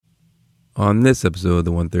On this episode of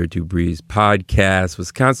the 132 Breeze podcast,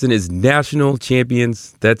 Wisconsin is national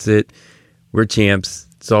champions. That's it. We're champs.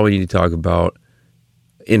 That's all we need to talk about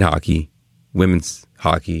in hockey, women's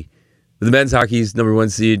hockey. The men's hockey's number one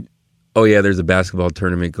seed. Oh, yeah, there's a basketball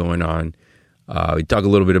tournament going on. We talk a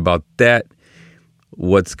little bit about that,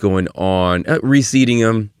 what's going on, reseeding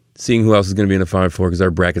them, seeing who else is going to be in the Final Four because our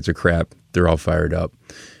brackets are crap. They're all fired up.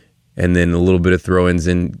 And then a little bit of throw-ins.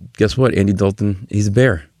 And guess what? Andy Dalton, he's a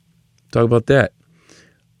Bear. Talk about that.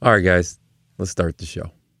 All right, guys, let's start the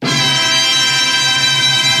show.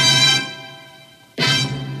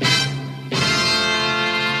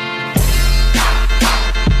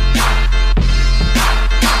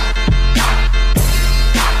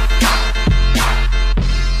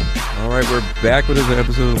 All right, we're back with another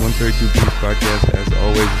episode of the 132 Breeze podcast. As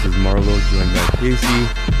always, this is Marlo, joined by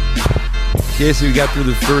Casey. Casey, we got through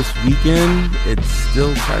the first weekend. It's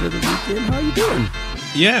still kind of the weekend. How you doing?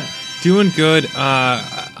 Yeah, doing good.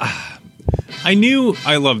 I knew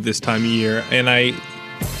I loved this time of year, and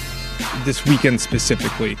this weekend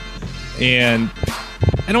specifically. And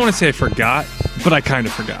I don't want to say I forgot, but I kind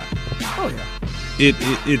of forgot. Oh yeah.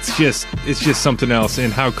 It's just something else.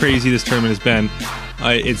 And how crazy this tournament has been.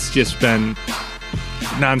 It's just been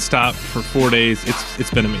nonstop for 4 days.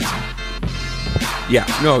 It's been amazing. Yeah,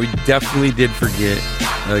 no, we definitely did forget.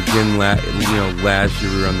 Again, last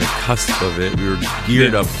year we were on the cusp of it. We were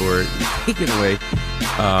geared up for it. Taken away.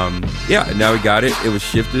 Now we got it. It was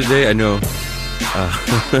shifted today. I know.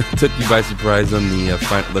 Took you by surprise on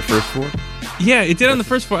the first four. Yeah, it did on the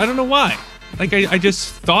first four. I don't know why. Like I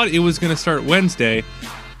just thought it was going to start Wednesday,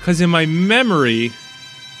 because in my memory,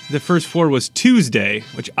 the first four was Tuesday,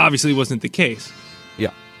 which obviously wasn't the case.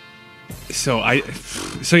 Yeah. So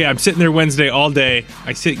I'm sitting there Wednesday all day.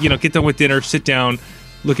 I get done with dinner, sit down,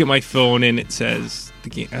 look at my phone, and it says the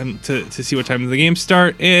game to see what time the games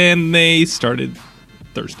start, and they started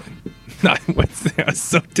Thursday, not Wednesday. I was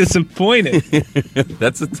so disappointed.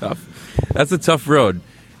 That's a tough road.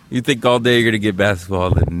 You think all day you're gonna get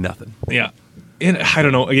basketball, then nothing. Yeah, and I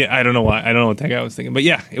don't know. Yeah, I don't know why. I don't know what the heck I was thinking, but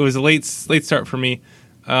yeah, it was a late start for me.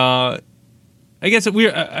 I guess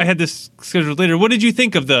I had this scheduled later. What did you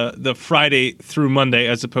think of the Friday through Monday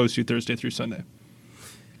as opposed to Thursday through Sunday?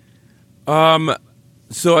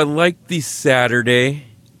 So I like the Saturday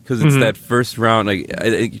because it's that first round.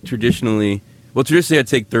 Like traditionally I'd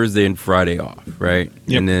take Thursday and Friday off, right?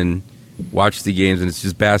 Yep. And then watch the games, and it's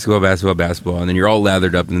just basketball, and then you're all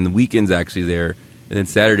lathered up, and then the weekend's actually there, and then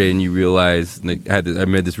Saturday, and you realize, I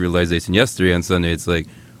made this realization yesterday on Sunday. It's like,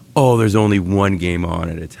 oh, there's only one game on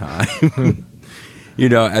at a time.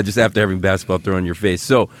 Just after having basketball thrown in your face.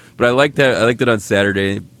 So, but I like that. I liked it on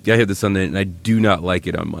Saturday. I have the Sunday, and I do not like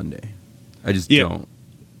it on Monday. I just don't.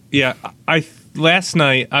 Yeah, last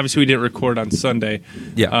night, obviously we didn't record on Sunday.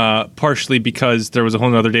 Yeah. Partially because there was a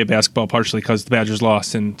whole other day of basketball, partially because the Badgers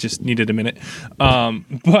lost and just needed a minute.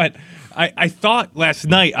 But I thought last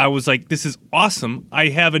night, I was like, this is awesome. I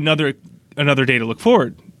have another day to look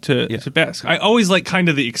forward to basketball. I always like kind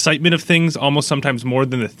of the excitement of things, almost sometimes more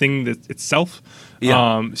than the thing itself.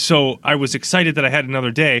 Yeah. So I was excited that I had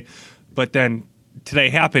another day, but then today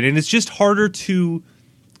happened, and it's just harder to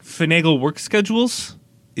finagle work schedules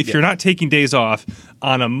if you're not taking days off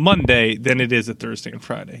on a Monday than it is a Thursday and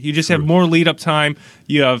Friday. You just have more lead up time.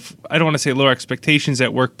 You have, I don't want to say lower expectations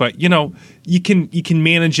at work, but you can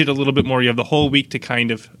manage it a little bit more. You have the whole week to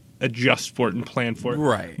kind of adjust for it and plan for it.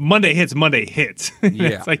 Right. Monday hits. Yeah.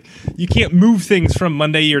 It's like you can't move things from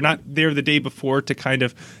Monday. You're not there the day before to kind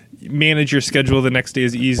of manage your schedule the next day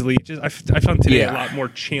as easily. I found today a lot more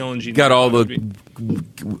challenging. Got all the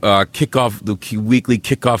weekly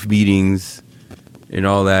kickoff meetings and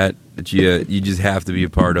all that you just have to be a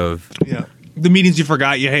part of. Yeah. The meetings you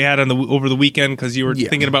forgot you had over the weekend because you were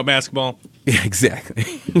thinking about basketball. Yeah, exactly.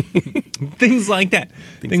 Things like that.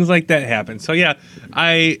 Things like that happen. So yeah,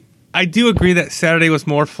 I do agree that Saturday was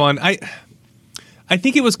more fun. I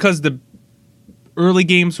think it was because the early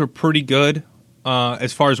games were pretty good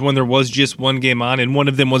as far as when there was just one game on, and one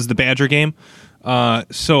of them was the Badger game.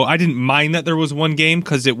 So I didn't mind that there was one game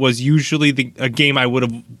because it was usually a game I would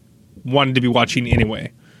have wanted to be watching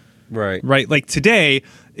anyway. Right. Like today,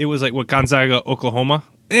 it was like Gonzaga, Oklahoma.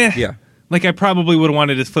 Yeah. Like I probably would have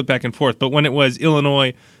wanted to flip back and forth, but when it was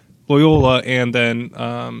Illinois, Loyola, and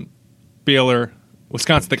then Baylor,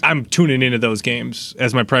 Wisconsin, like I'm tuning into those games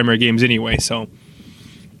as my primary games anyway, so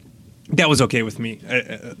that was okay with me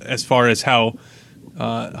as far as how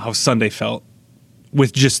Sunday felt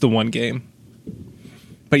with just the one game.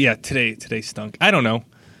 But yeah, today stunk. I don't know.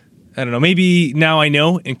 Maybe now I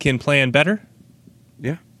know and can plan better.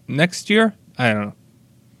 Yeah. Next year, I don't know.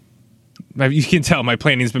 You can tell my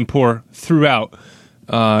planning's been poor throughout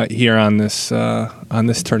here on this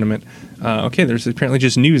tournament. Okay, there's apparently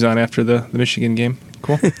just news on after the Michigan game.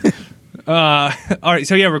 Cool. All right,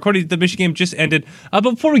 so yeah, recording the Michigan game just ended. But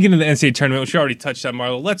before we get into the NCAA tournament, which you already touched on,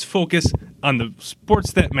 Marlo, let's focus on the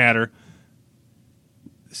sports that matter.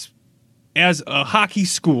 As a hockey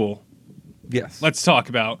school, Yes. let's talk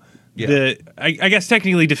about I guess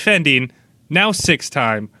technically defending, now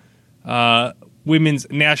 6-time women's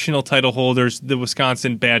national title holders, the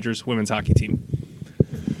Wisconsin Badgers women's hockey team.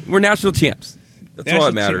 We're national champs. That's all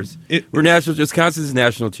that matters. We're Wisconsin's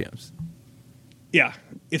national champs. Yeah,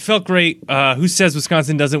 it felt great. Who says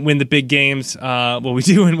Wisconsin doesn't win the big games? Well, we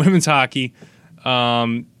do in women's hockey.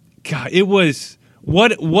 God, it was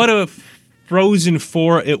what a Frozen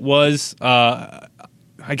Four it was.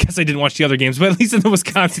 I guess I didn't watch the other games, but at least in the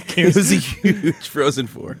Wisconsin games, It was a huge Frozen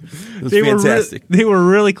Four. It was they fantastic. They were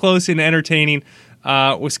really close and entertaining.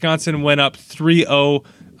 Wisconsin went up 3-0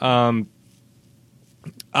 on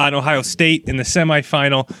Ohio State in the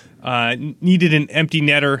semifinal. Needed an empty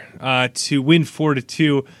netter to win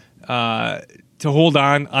 4-2 to hold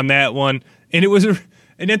on that one, and it was an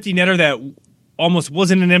empty netter that almost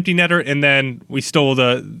wasn't an empty netter, and then we stole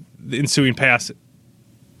the ensuing pass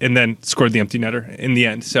and then scored the empty netter in the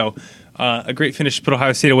end. So a great finish to put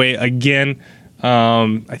Ohio State away again.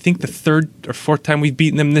 I think the third or fourth time we've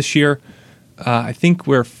beaten them this year. I think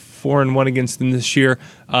we're 4-1 against them this year.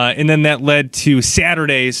 And then that led to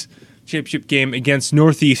Saturday's championship game against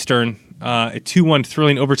Northeastern, a 2-1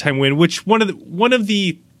 thrilling overtime win, which one of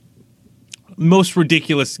the most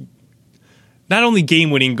ridiculous, not only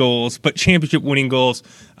game-winning goals, but championship-winning goals.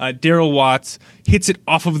 Daryl Watts hits it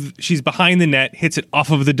she's behind the net, hits it off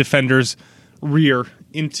of the defender's rear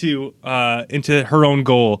into her own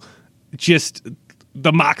goal. Just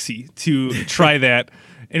the moxie to try that.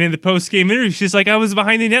 And in the post-game interview, she's like, I was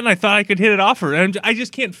behind the net and I thought I could hit it off her. And I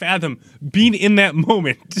just can't fathom being in that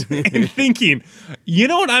moment and thinking, you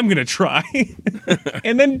know what, I'm going to try.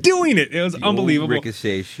 And then doing it. It was unbelievable.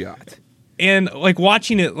 Ricochet shot. And like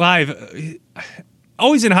watching it live,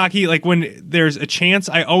 always in hockey, like when there's a chance,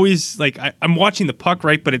 I always like I'm watching the puck,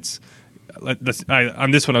 right? But it's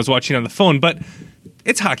on this one I was watching on the phone, but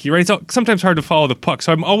it's hockey, right? It's sometimes hard to follow the puck,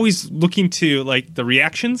 so I'm always looking to like the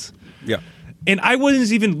reactions. Yeah. And I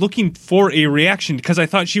wasn't even looking for a reaction because I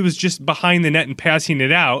thought she was just behind the net and passing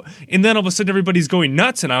it out. And then all of a sudden everybody's going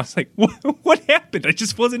nuts. And I was like, what happened? I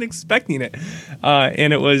just wasn't expecting it.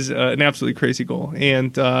 And it was an absolutely crazy goal.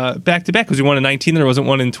 And back-to-back, because we won in 19, there wasn't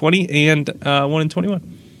one in 20, and one in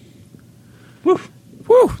 21. Woo.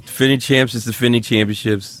 Woo. Defending champs is defending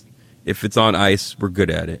championships. If it's on ice, we're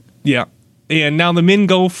good at it. Yeah. And now the men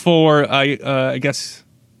go for, I guess,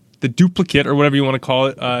 the duplicate or whatever you want to call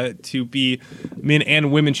it, to be men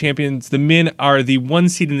and women champions. The men are the 1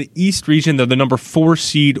 seed in the East region. They're the number 4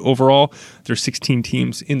 seed overall. There's 16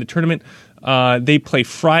 teams in the tournament. They play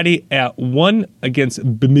Friday at 1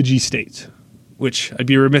 against Bemidji State, which I'd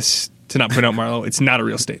be remiss to not point out, Marlo. It's not a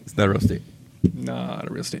real state. It's not a real state.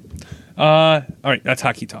 Not a real state. All right, that's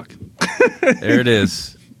hockey talk. There it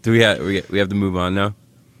is. Do we have to move on now?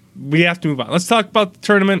 We have to move on. Let's talk about the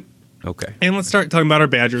tournament. Okay. And let's start talking about our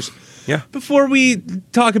Badgers. Yeah. Before we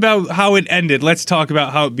talk about how it ended, let's talk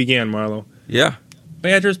about how it began, Marlo. Yeah.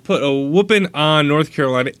 Badgers put a whooping on North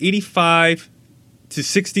Carolina,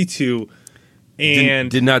 85-62, and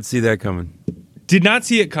did not see that coming. Did not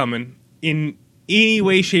see it coming in any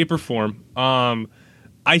way, shape, or form.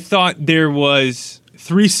 I thought there was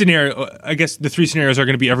 3 scenarios. I guess the 3 scenarios are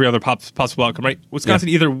going to be every other possible outcome, right? Wisconsin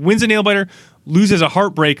either wins a nail-biter, loses a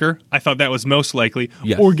heartbreaker, I thought that was most likely,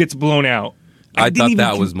 or gets blown out. I thought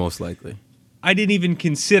that was most likely. I didn't even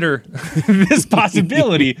consider this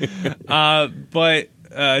possibility. But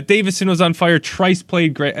Davison was on fire. Trice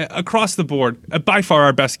played great across the board. By far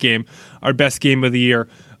our best game of the year.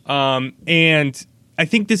 And I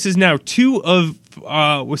think this is now 2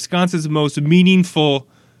 of Wisconsin's most meaningful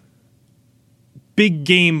big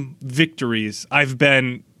game victories. I've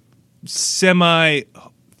been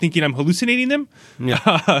thinking I'm hallucinating them,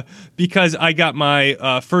 because I got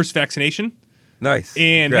my first vaccination. Nice.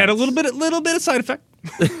 And had a little bit of side effect.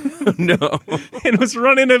 No. And was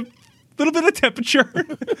running a little bit of temperature.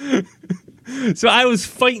 So I was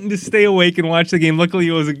fighting to stay awake and watch the game. Luckily,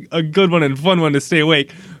 it was a good one and fun one to stay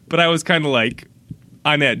awake. But I was kind of like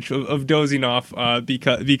on edge of dozing off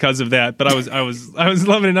because of that. But I was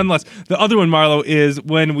loving it nonetheless. The other one, Marlo, is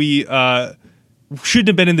when we shouldn't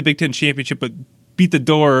have been in the Big Ten championship, but beat the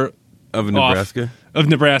door of Nebraska. Of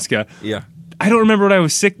Nebraska. Yeah. I don't remember when I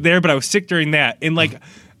was sick there, but I was sick during that. And like,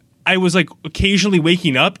 I was like occasionally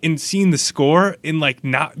waking up and seeing the score and like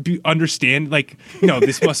understand like,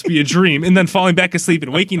 this must be a dream, and then falling back asleep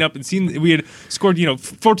and waking up and seeing we had scored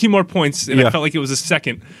 14 more points, and I felt like it was a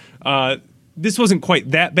second. This wasn't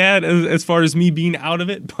quite that bad as far as me being out of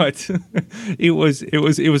it, but it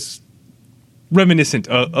was reminiscent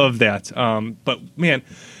of that. But man,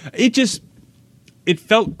 it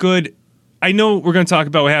felt good. I know we're going to talk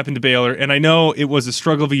about what happened to Baylor, and I know it was a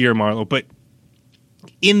struggle of a year, Marlo, but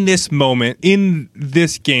in this moment, in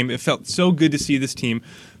this game, it felt so good to see this team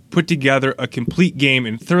put together a complete game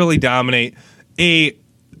and thoroughly dominate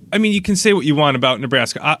you can say what you want about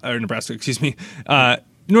North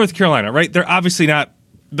Carolina, right? They're obviously not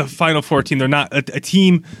the Final Four team. They're not a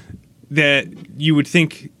team that you would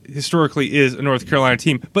think historically is a North Carolina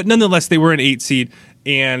team, but nonetheless, they were an 8 seed,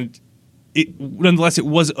 and it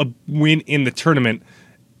was a win in the tournament,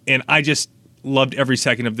 and I just loved every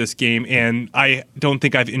second of this game, and I don't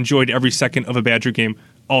think I've enjoyed every second of a Badger game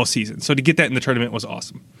all season. So to get that in the tournament was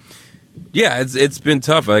awesome. Yeah, it's been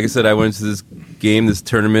tough. Like I said, I went into this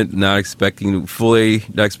tournament, not expecting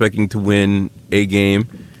to win a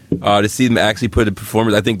game. To see them actually put a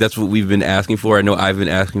performance, I think that's what we've been asking for. I know I've been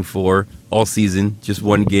asking for all season. Just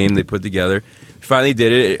one game they put together. Finally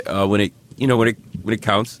did it when it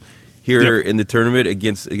counts here in the tournament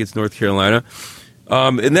against North Carolina.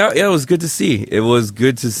 And that it was good to see. It was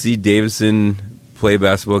good to see Davison play a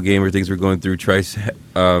basketball game where things were going through. Trice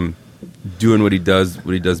doing what he does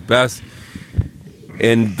best.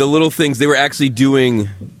 And the little things, they were actually doing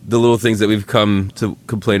the little things that we've come to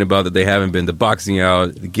complain about that they haven't been. The boxing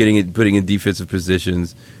out, putting in defensive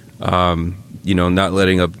positions, not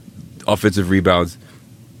letting up offensive rebounds.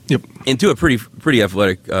 Yep. Into a pretty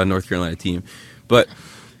athletic North Carolina team. But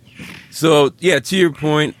so yeah, to your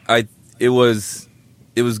point, it was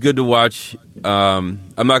good to watch. I'm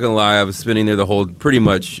not gonna lie, I was spinning there pretty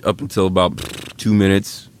much up until about 2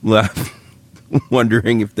 minutes left,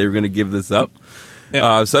 wondering if they were gonna give this up.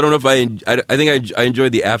 Yeah. So I don't know if I think I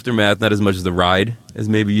enjoyed the aftermath, not as much as the ride as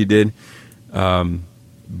maybe you did.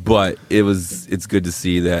 But it's good to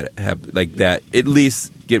see that at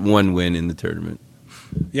least get one win in the tournament.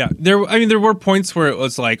 Yeah, there were points where it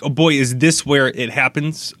was like, oh boy, is this where it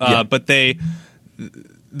happens? But they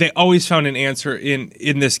always found an answer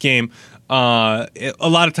in this game. A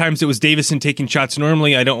lot of times it was Davison taking shots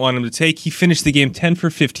normally I don't want him to take. He finished the game 10 for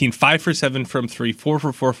 15, 5 for 7 from 3, 4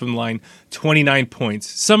 for 4 from the line, 29 points.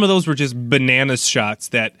 Some of those were just bananas shots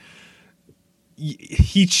that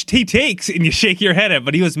he takes and you shake your head at,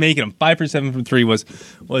 but he was making them. 5 for 7 from 3 was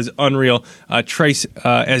unreal. Trice,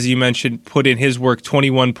 as you mentioned, put in his work,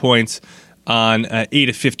 21 points on 8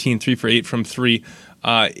 of 15, 3 for 8 from 3.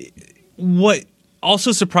 What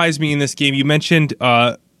also surprised me in this game, you mentioned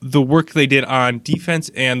the work they did on defense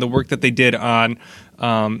and the work that they did on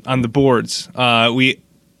the boards. We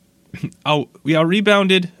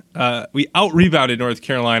out-rebounded North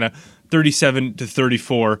Carolina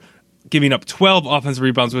 37-34, giving up 12 offensive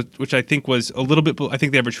rebounds, which I think was a little bit. I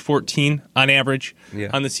think they averaged 14 on average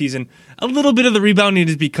on the season. A little bit of the rebounding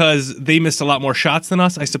is because they missed a lot more shots than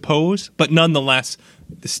us, I suppose. But nonetheless,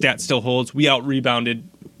 the stat still holds. We out-rebounded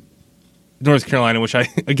North Carolina, which I,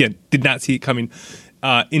 again, did not see it coming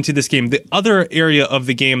into this game. The other area of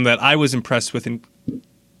the game that I was impressed with, and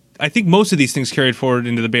I think most of these things carried forward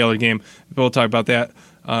into the Baylor game, we'll talk about that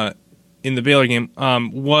in the Baylor game,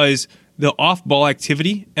 was the off-ball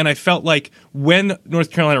activity. And I felt like when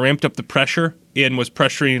North Carolina ramped up the pressure and was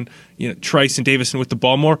pressuring Trice and Davison with the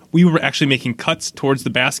ball more, we were actually making cuts towards the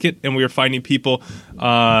basket, and we were finding people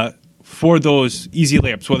for those easy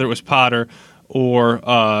layups, whether it was Potter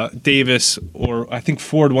or Davis, or I think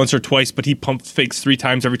Ford once or twice, but he pump fakes 3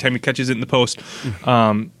 times every time he catches it in the post.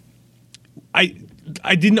 I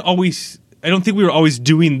don't think we were always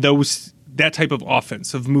doing that type of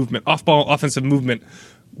offensive movement, off-ball offensive movement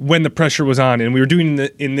when the pressure was on, and we were doing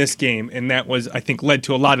it in this game, and that was, I think, led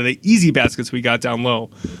to a lot of the easy baskets we got down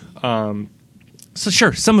low. So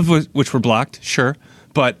sure, some of which were blocked, sure,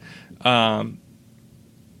 but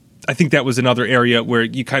I think that was another area where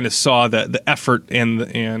you kind of saw the effort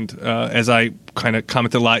and as I kind of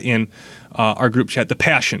commented a lot in our group chat, the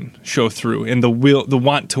passion show through and the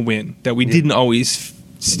want to win that we didn't always.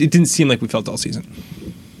 It didn't seem like we felt all season.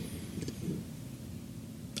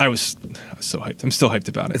 I was so hyped. I'm still hyped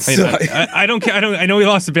about it. I don't care. I know we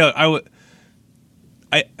lost the Baylor.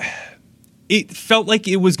 It felt like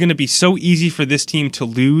it was going to be so easy for this team to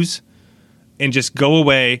lose and just go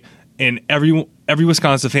away, and every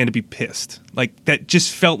Wisconsin fan to be pissed. Like, that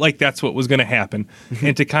just felt like that's what was going to happen.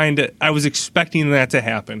 And I was expecting that to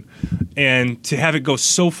happen. And to have it go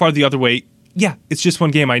so far the other way, yeah, it's just one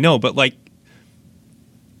game, I know, but like,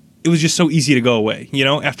 it was just so easy to go away,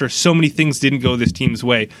 after so many things didn't go this team's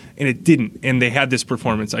way, and it didn't, and they had this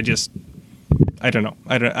performance. I don't know.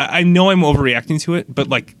 I know I'm overreacting to it, but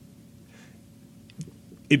like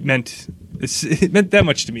it meant that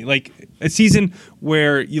much to me. Like a season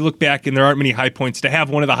where you look back and there aren't many high points, to have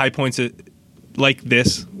one of the high points like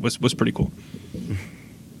this was pretty cool,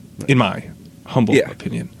 in my humble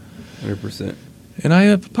opinion. 100%. And I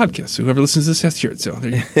have a podcast, so whoever listens to this has to hear it. So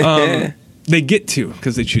there you go. They get to,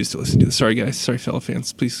 because they choose to listen to this. Sorry, guys. Sorry, fellow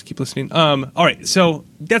fans. Please keep listening. All right, so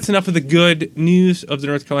that's enough of the good news of the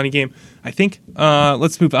North Carolina game, I think.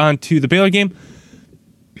 Let's move on to the Baylor game.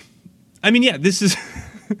 I mean, yeah, this is...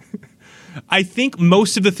 I think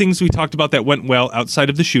most of the things we talked about that went well outside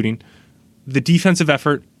of the shooting, the defensive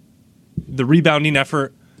effort, the rebounding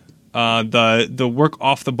effort, the work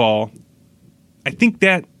off the ball, I think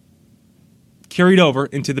that carried over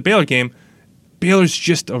into the Baylor game. Baylor's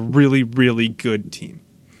just a really, really good team.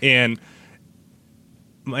 And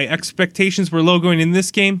my expectations were low going in this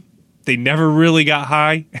game. They never really got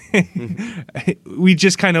high. We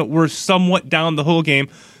just kind of were somewhat down the whole game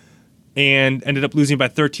and ended up losing by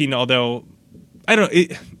 13, although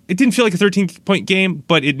it didn't feel like a 13-point game,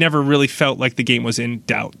 but it never really felt like the game was in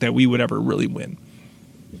doubt that we would ever really win.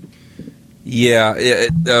 Yeah,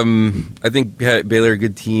 I think Baylor a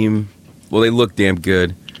good team. Well, they look damn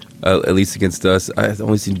good. At least against us. I've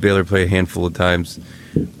only seen Baylor play a handful of times.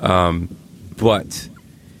 But,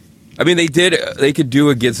 I mean, they could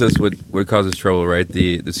do against us what causes trouble, right?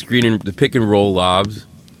 The screen and the pick and roll lobs.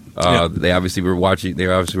 They obviously were watching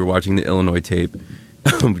the Illinois tape.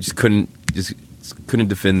 We just couldn't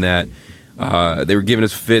defend that. They were giving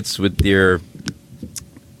us fits with their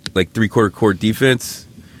like 3/4 court defense.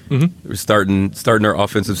 Mm-hmm. They were starting our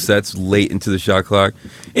offensive sets late into the shot clock.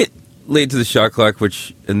 Late to the shot clock,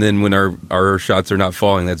 and then when our shots are not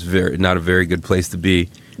falling, that's not a very good place to be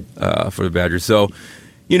for the Badgers. So,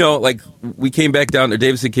 like we came back down there.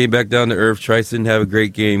 Davison came back down to earth. Trice didn't have a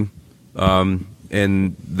great game,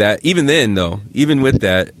 and that even with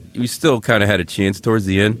that, we still kind of had a chance towards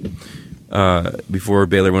the end before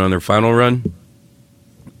Baylor went on their final run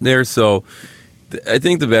there. So, I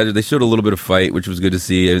think the Badgers, they showed a little bit of fight, which was good to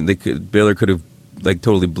see. And Baylor could have like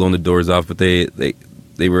totally blown the doors off, but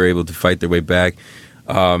they were able to fight their way back.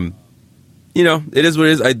 It is what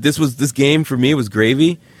it is. This game for me was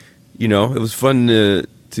gravy. It was fun to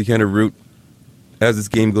kind of root as this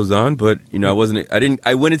game goes on, but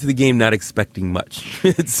I went into the game not expecting much,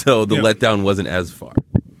 so the letdown wasn't as far.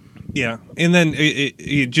 Yeah, and then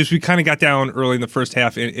we kind of got down early in the first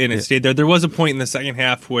half, and it stayed there. There was a point in the second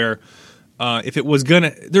half where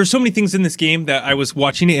there's so many things in this game that I was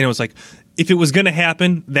watching it and it was like, if it was going to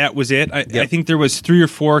happen, that was it. I think there was 3 or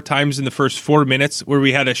 4 times in the first 4 minutes where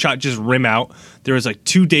we had a shot just rim out. There was like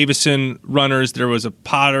 2 Davison runners. There was a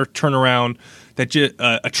Potter turnaround,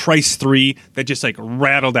 a Trice 3 that just like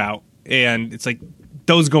rattled out. And it's like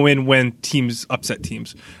those go in when teams upset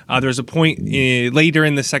teams. There's a point later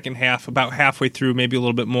in the second half, about halfway through, maybe a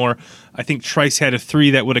little bit more. I think Trice had a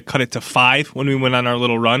 3 that would have cut it to 5 when we went on our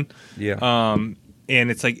little run. Yeah. And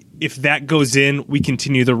it's like, if that goes in, we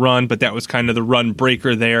continue the run, but that was kind of the run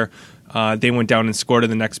breaker there. They went down and scored in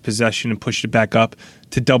the next possession and pushed it back up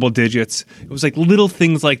to double digits. It was like little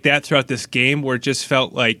things like that throughout this game where it just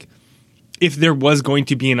felt like if there was going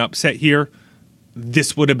to be an upset here,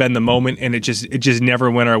 this would have been the moment, and it just never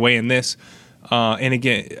went our way in this. And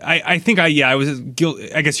again, I think I was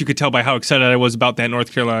guilty. I guess you could tell by how excited I was about that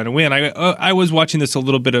North Carolina win. I was watching this a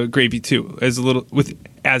little bit of gravy too,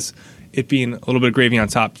 as it being a little bit of gravy on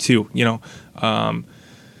top too,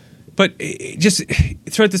 but just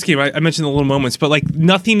throughout this game, I mentioned the little moments, but like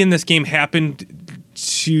nothing in this game happened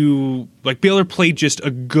to like Baylor played just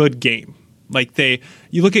a good game. Like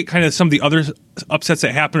you look at kind of some of the other upsets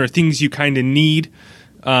that happen or things you kind of need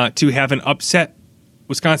to have an upset.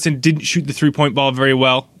 Wisconsin didn't shoot the 3-point ball very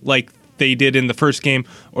well, like they did in the first game,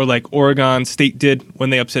 or like Oregon State did when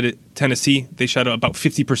they upset Tennessee. They shot about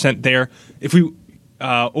 50% there.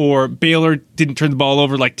 Or Baylor didn't turn the ball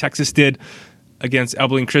over like Texas did against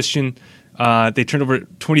Abilene Christian. They turned over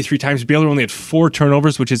 23 times. Baylor only had 4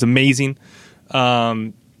 turnovers, which is amazing.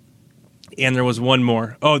 And there was one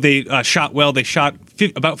more. Oh, they shot well. They shot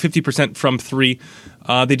about 50% from 3.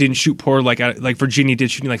 They didn't shoot poor like Virginia did,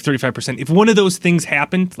 shooting like 35%. If one of those things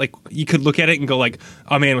happened, like you could look at it and go like,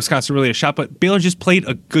 oh man, Wisconsin really had a shot. But Baylor just played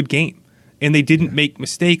a good game, and they didn't make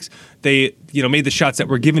mistakes. They made the shots that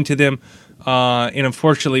were given to them. And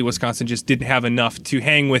unfortunately, Wisconsin just didn't have enough to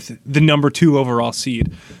hang with the number 2 overall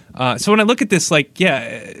seed. So when I look at this, like,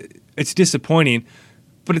 yeah, it's disappointing,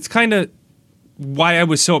 but it's kind of why I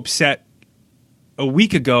was so upset a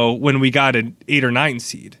week ago when we got an 8 or 9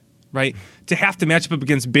 seed. right? To have to match up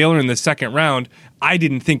against Baylor in the second round, I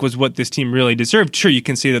didn't think was what this team really deserved. Sure, you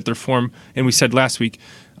can say that their form, and we said last week,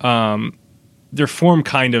 their form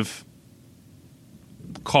kind of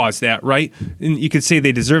caused that, right? And you could say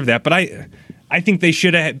they deserve that, but I think they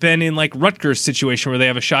should have been in like Rutgers' situation where they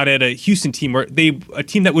have a shot at a Houston team, where a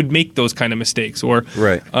team that would make those kind of mistakes, or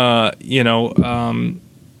Right.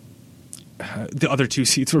 The other two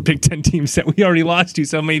seats were Big Ten teams that we already lost to,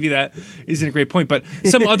 so maybe that isn't a great point. But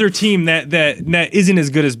some other team that isn't as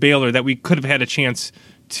good as Baylor, that we could have had a chance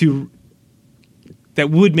to, that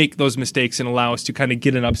would make those mistakes and allow us to kind of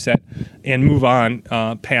get an upset and move on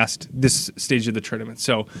past this stage of the tournament.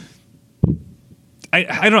 So I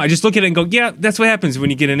don't know. I just look at it and go, yeah, that's what happens when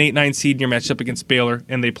you get an 8-9 seed and you're matched up against Baylor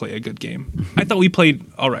and they play a good game. I thought we played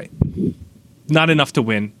all right. Not enough to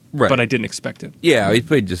win, Right. but I didn't expect it. Yeah, we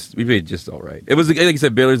played just all right. It was, like I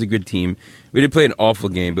said, Baylor's a good team. We didn't play an awful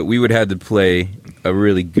game, but we would have to play a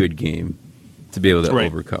really good game to be able to Right.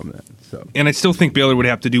 overcome that. So And I still think Baylor would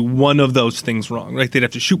have to do one of those things wrong. Right? They'd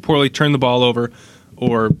have to shoot poorly, turn the ball over,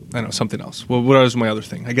 or I don't know, something else. Well, what was my other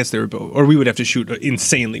thing? I guess they were both. Or we would have to shoot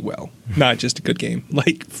insanely well, not just a good game,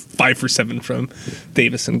 like 5 for 7 from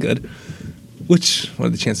Davis and good. Which, what are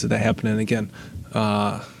the chances of that happening again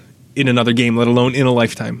in another game, let alone in a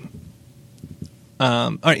lifetime?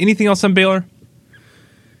 All right, anything else on Baylor?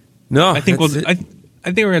 no, I think that's it. I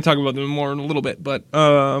think we're going to talk about them more in a little bit, but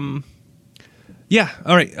yeah.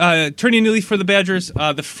 All right. Turning a new leaf for the Badgers.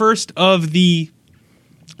 The first of the.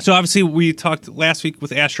 So obviously we talked last week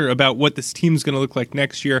with Asher about what this team's going to look like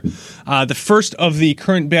next year. The first of the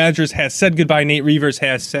current Badgers has said goodbye. Nate Reavers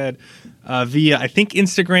has said via, I think,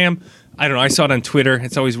 Instagram. I don't know. I saw it on Twitter.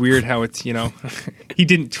 It's always weird how it's, he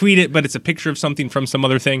didn't tweet it, but it's a picture of something from some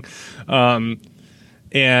other thing.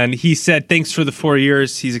 And he said, thanks for the 4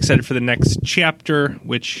 years. He's excited for the next chapter,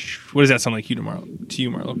 what does that sound like to you,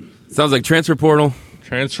 Marlo? Sounds like transfer portal.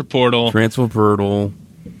 Transfer portal. Transfer portal.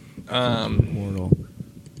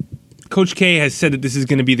 Coach K has said that this is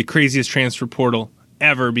going to be the craziest transfer portal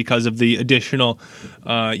ever because of the additional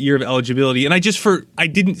year of eligibility. And I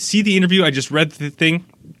didn't see the interview. I just read the thing.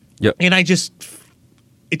 Yep. And it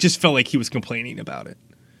just felt like he was complaining about it.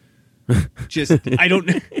 I don't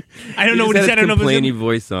know what he said. I don't know if it was complaining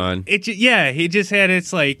voice on. he just had,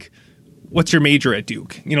 it's like, what's your major at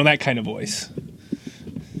Duke? That kind of voice.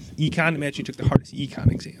 Econ, imagine you took the hardest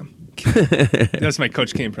econ exam. That was my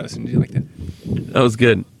Coach K impression. Did you like that? That was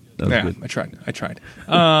good. Good. I tried.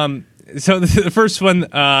 So the first one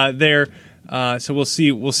there. So we'll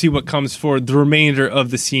see what comes for the remainder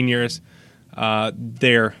of the seniors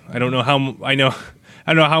there. I don't know how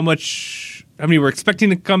many we're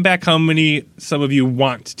expecting to come back. How many some of you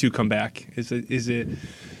want to come back? Is it?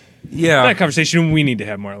 Yeah. That conversation we need to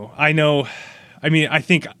have, Marlo. I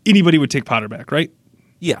think anybody would take Potter back, right?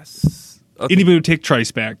 Yes. Anybody would take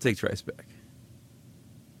Trice back. Take Trice back.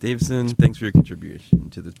 Davison, thanks for your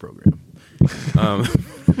contribution to this program.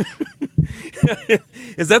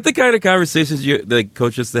 Is that the kind of conversations the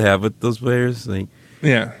coach has to have with those players? Like,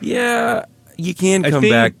 yeah, you can come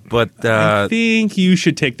back, but I think you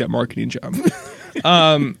should take that marketing job.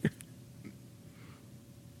 I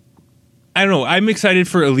don't know. I'm excited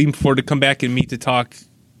for Aleem Ford to come back and me to talk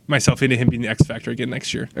myself into him being the X Factor again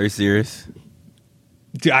next year. Are you serious?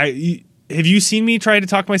 Have you seen me try to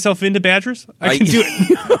talk myself into Badgers? I can do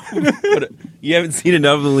it. But you haven't seen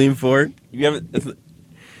enough of Aleem Ford? You haven't.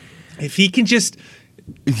 If he can just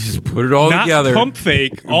put it all not together, pump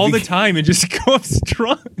fake all the time and just go up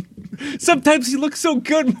strong. Sometimes he looks so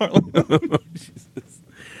good, Marlon.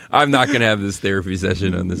 I'm not going to have this therapy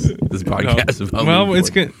session on this podcast. No. About well,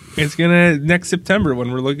 it's gonna next September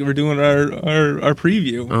when we're doing our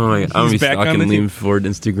preview. Oh my God, I'm gonna be stalking Aleem Ford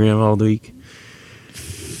Instagram all week.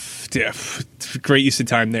 Yeah, great use of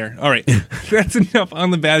time there. All right, that's enough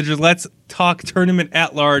on the Badgers. Let's talk tournament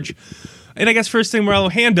at large. And I guess first thing, Morello,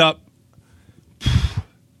 hand up.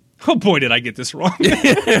 Oh boy, did I get this wrong.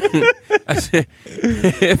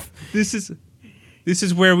 This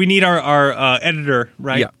is where we need our editor,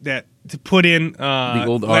 right? Yeah. That to put in the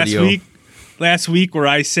old audio. Last week, where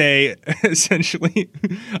I say essentially,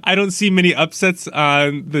 I don't see many upsets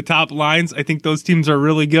on the top lines. I think those teams are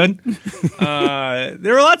really good.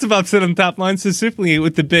 There are lots of upset on the top lines, specifically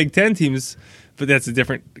with the Big Ten teams, but that's a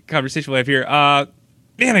different conversation we'll have here.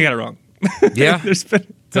 Man, I got it wrong. Yeah, there's been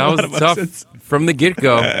a lot of tough upsets from the get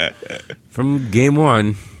go, from game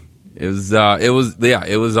one. It was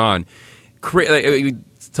on. We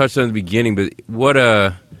touched on the beginning, but what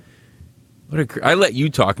a. I let you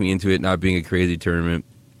talk me into it not being a crazy tournament.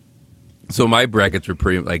 So my brackets were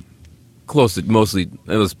pretty close to mostly.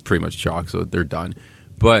 It was pretty much chalk, so they're done.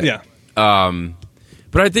 But yeah.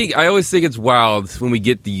 But I always think it's wild when we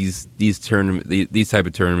get these type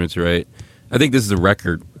of tournaments, right? I think this is a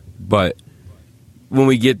record, but when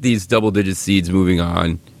we get these double-digit seeds moving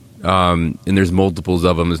on, and there's multiples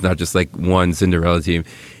of them, it's not just like one Cinderella team.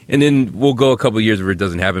 And then we'll go a couple of years where it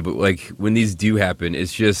doesn't happen, but like when these do happen,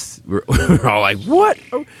 it's just we're all like, what?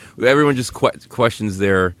 Everyone just questions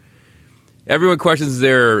their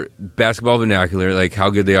basketball vernacular, like how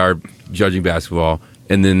good they are judging basketball,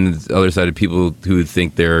 and then the other side of people who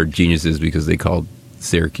think they're geniuses because they called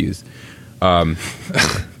Syracuse. Yeah,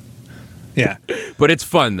 but it's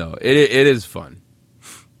fun though. It is fun.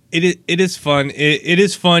 It is fun. It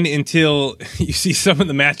is fun until you see some of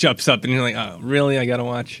the matchups up, and you're like, "Oh, really? I gotta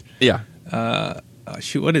watch." Yeah.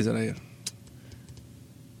 Shoot, what is it?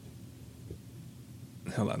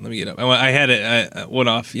 Hold on, let me get up. I had it one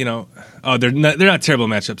off. Oh, they're not terrible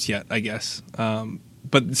matchups yet, I guess.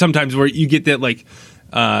 But sometimes where you get that like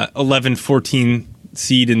 11-14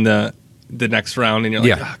 seed in the next round, and you're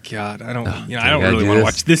like, "Oh God, I don't really want to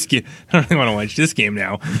watch this game. I don't really want to watch this game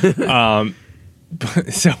now."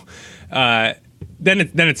 So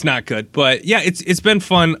then it's not good. But yeah, it's been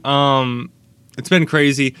fun. It's been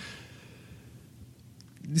crazy.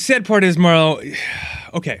 The sad part is, Marlo,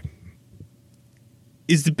 okay,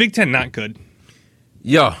 is the Big Ten not good?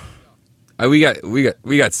 Yo, we got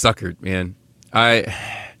suckered, man. I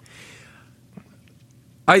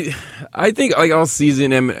think like all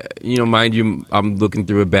season, and mind you, I'm looking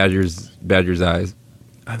through a Badgers eyes.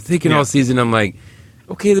 I'm thinking all season, I'm like,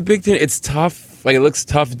 okay, the Big Ten, it's tough. Like, it looks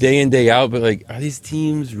tough day in, day out, but, like, are these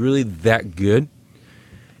teams really that good?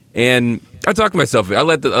 And I talk to myself. I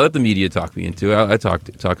let the media talk me into it. I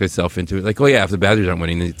talk myself into it. Like, oh, yeah, if the Badgers aren't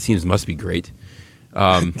winning, the teams must be great.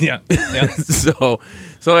 Yeah. So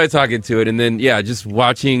I talk into it. And then, yeah, just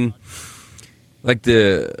watching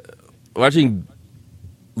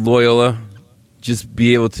Loyola just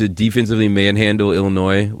be able to defensively manhandle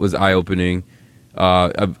Illinois was eye-opening.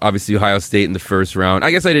 Obviously Ohio State in the first round.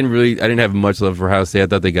 I guess I didn't have much love for Ohio State. I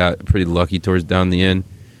thought they got pretty lucky towards down the end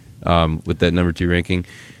with that number 2 ranking.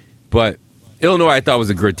 But Illinois, I thought was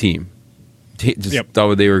a good team.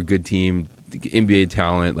 Thought they were a good team, NBA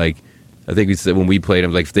talent. Like I think we said when we played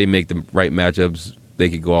them, like if they make the right matchups, they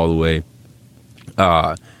could go all the way.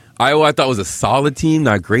 Iowa, I thought was a solid team,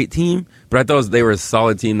 not a great team, but I thought they were a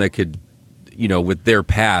solid team that could. With their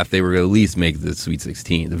path, they were at least make the Sweet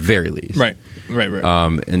 16, the very least. Right.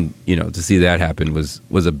 And to see that happen was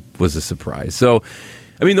a surprise. So,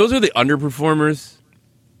 I mean, those are the underperformers.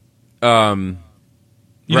 You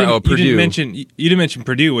didn't mention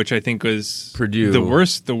Purdue, which I think was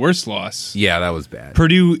the worst loss. Yeah, that was bad.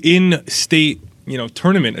 Purdue in state,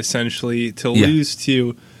 tournament essentially to lose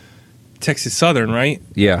to Texas Southern, right?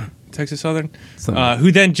 Yeah, Texas Southern,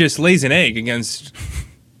 who then just lays an egg against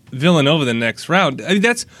Villanova the next round. I mean,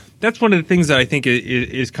 that's one of the things that I think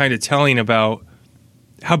is kind of telling about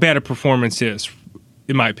how bad a performance is,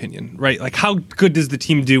 in my opinion, right? Like, how good does the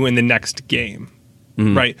team do in the next game,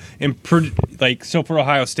 right? And so for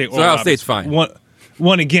Ohio State, Ohio State's fine.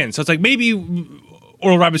 Won again, so it's like maybe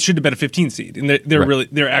Oral Roberts should have been a 15 seed, and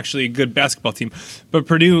they're actually a good basketball team. But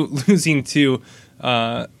Purdue losing to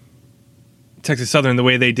Texas Southern the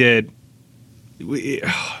way they did,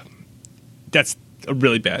 that's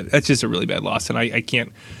just a really bad loss, and I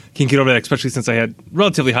can't get over that, especially since I had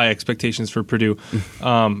relatively high expectations for Purdue.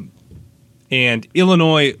 And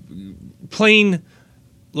Illinois playing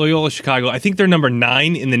Loyola Chicago, I think they're number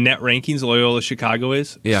 9 in the net rankings. Loyola Chicago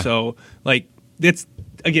is. Yeah. So like that's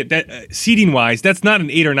again that seeding wise, that's not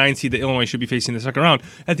an 8 or 9 seed that Illinois should be facing in the second round.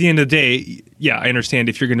 At the end of the day, yeah, I understand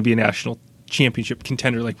if you're going to be a national championship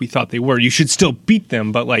contender like we thought they were, you should still beat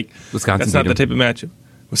them. But like Wisconsin, that's not the type of matchup.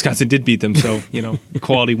 Wisconsin did beat them, so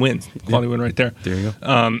quality wins. Quality win right there. There you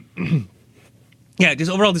go. Yeah, just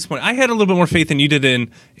overall disappointed. I had a little bit more faith than you did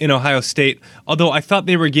in Ohio State, although I thought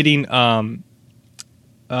they were getting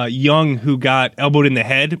Young, who got elbowed in the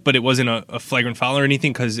head, but it wasn't a flagrant foul or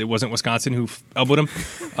anything because it wasn't Wisconsin who elbowed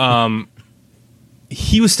him.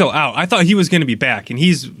 He was still out. I thought he was going to be back, and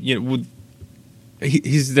he's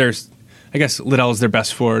their, I guess Liddell is their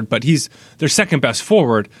best forward, but he's their second best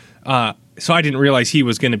forward. So I didn't realize he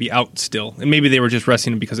was going to be out still, and maybe they were just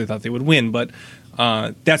resting him because they thought they would win. But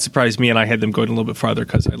that surprised me, and I had them going a little bit farther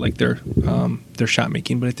because I liked their shot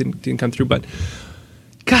making, but it didn't come through. But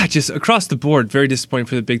God, just across the board, very disappointing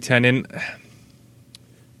for the Big Ten, and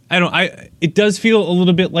it does feel a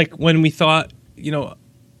little bit like when we thought, I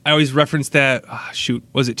always reference that.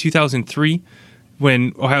 Was it 2003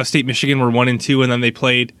 when Ohio State, Michigan were 1-2, and then they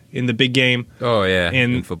played in the big game? Oh yeah,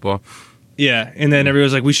 in football. Yeah, and then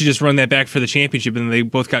everyone's like, we should just run that back for the championship, and they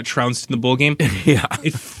both got trounced in the bowl game. Yeah.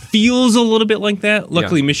 It feels a little bit like that.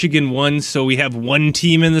 Luckily, Michigan won, so we have one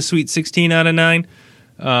team in the Sweet 16 out of 9.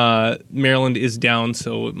 Maryland is down,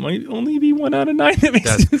 so it might only be 1 out of 9 that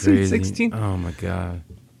makes it to the Sweet 16. Oh, my God.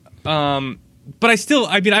 But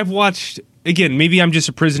I've watched, again, maybe I'm just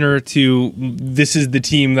a prisoner to this is the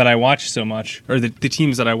team that I watch so much, or the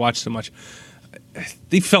teams that I watch so much.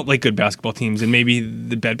 They felt like good basketball teams, and maybe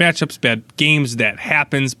the bad matchups, bad games, that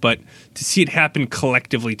happens. But to see it happen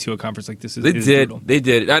collectively to a conference like this is brutal. They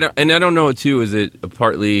did. I don't know too. Is it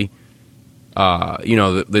partly, we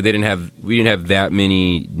didn't have that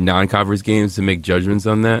many non-conference games to make judgments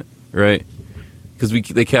on that, right? Because we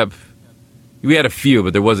had a few,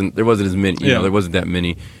 but there wasn't as many. There wasn't that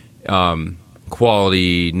many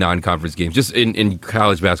quality non-conference games just in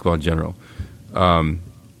college basketball in general.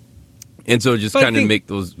 And so just kind of make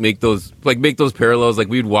those parallels. Like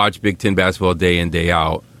we'd watch Big Ten basketball day in, day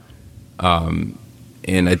out. And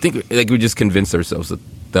I think we just convinced ourselves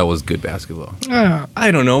that was good basketball.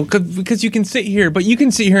 I don't know, because you can sit here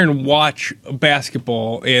and watch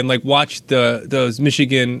basketball and like watch those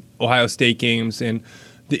Michigan, Ohio State games and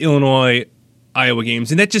the Illinois, Iowa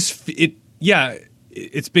games, and that just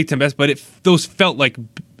it's Big Ten basketball, but those felt like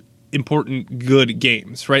important, good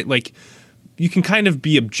games, right? Like. You can kind of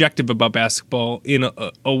be objective about basketball in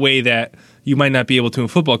a way that you might not be able to in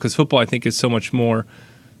football, because football, I think, is so much more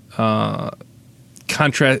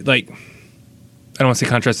contrast. Like, I don't want to say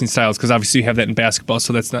contrasting styles, because obviously you have that in basketball.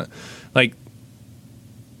 So that's not like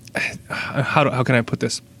how can I put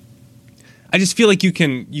this? I just feel like you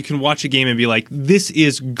can watch a game and be like, this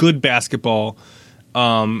is good basketball,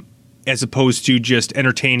 as opposed to just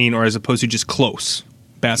entertaining, or as opposed to just close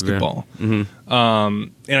basketball. Yeah. Mm-hmm.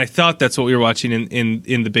 And I thought that's what we were watching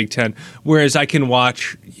in the Big Ten. Whereas I can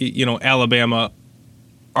watch, Alabama,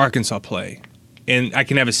 Arkansas play, and I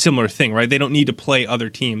can have a similar thing, right? They don't need to play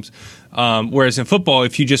other teams. Whereas in football,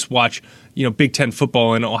 if you just watch, Big Ten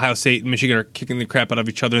football, and Ohio State and Michigan are kicking the crap out of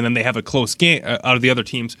each other, and then they have a close game out of the other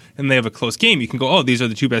teams, and they have a close game, you can go, oh, these are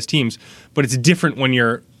the two best teams. But it's different when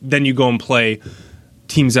you go and play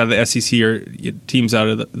teams out of the SEC or teams out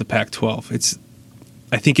of the Pac-12.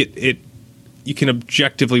 I think you can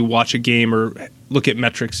objectively watch a game or look at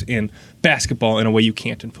metrics in basketball in a way you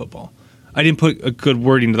can't in football. I didn't put a good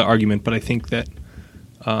word into the argument, but I think that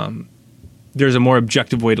there's a more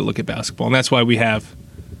objective way to look at basketball, and that's why we have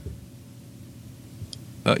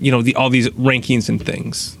all these rankings and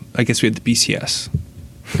things. I guess we had the BCS.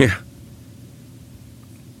 Yeah.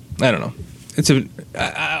 I don't know.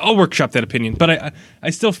 I'll workshop that opinion, but I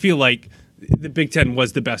still feel like the Big Ten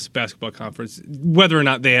was the best basketball conference, whether or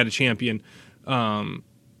not they had a champion.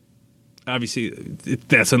 Obviously,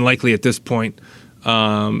 that's unlikely at this point.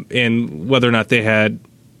 And whether or not they had,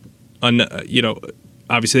 obviously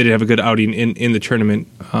they didn't have a good outing in the tournament.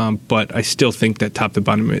 But I still think that top to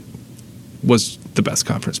bottom it was the best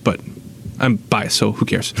conference. But I'm biased, so who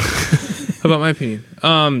cares? How about my opinion?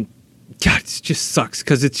 God, it just sucks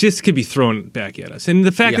because it just could be thrown back at us. And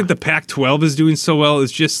the fact that the Pac-12 is doing so well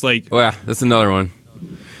is just like... Oh, yeah, that's another one.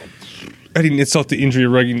 I didn't insult the injury,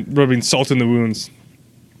 rubbing salt in the wounds.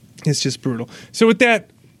 It's just brutal. So with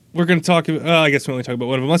that, we're going to talk... I guess we only talk about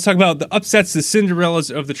one of them. Let's talk about the upsets, the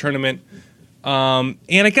Cinderellas of the tournament. And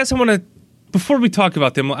I guess I want to... Before we talk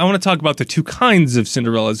about them, I want to talk about the two kinds of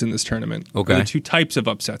Cinderellas in this tournament. Okay. The two types of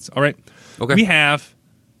upsets. All right? Okay. We have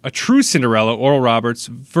a true Cinderella, Oral Roberts,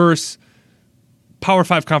 versus... Power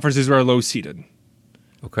 5 conferences are low-seeded.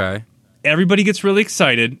 Okay. Everybody gets really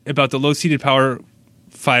excited about the low-seeded Power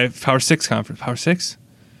 6 conference. Power 6?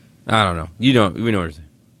 I don't know. We know what you're saying.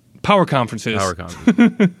 Power conferences. Power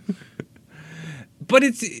conference. But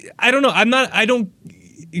I don't know. I don't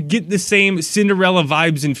get the same Cinderella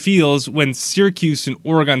vibes and feels when Syracuse and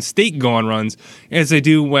Oregon State go on runs as I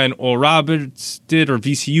do when Oral Roberts did, or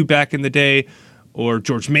VCU back in the day, or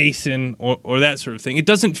George Mason, or that sort of thing. It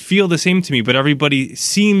doesn't feel the same to me, but everybody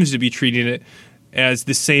seems to be treating it as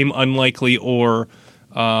the same unlikely or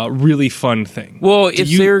really fun thing. Well, if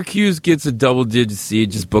Syracuse gets a double-digit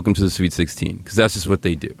seed, just book them to the Sweet 16, because that's just what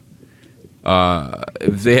they do.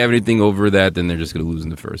 If they have anything over that, then they're just going to lose in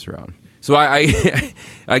the first round. So I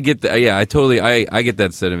get that. Yeah, I get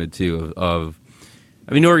that sentiment, too,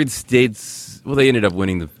 Oregon State's... Well, they ended up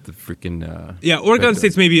winning the freaking... Oregon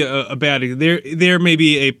State's maybe a bad... They're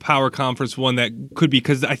maybe a power conference one that could be,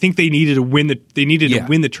 because I think they needed to win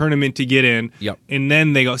the tournament to get in. Yep. And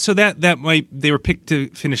then they go... So that might... They were picked to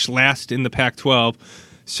finish last in the Pac-12.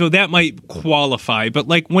 So that might qualify. But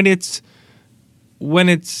like when it's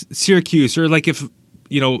Syracuse, or like if,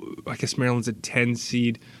 I guess Maryland's a 10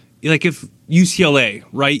 seed, like if UCLA,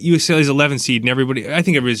 right? UCLA is 11 seed, and I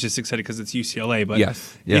think everybody's just excited because it's UCLA. But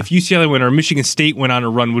Yes. Yeah. if UCLA went or Michigan State went on a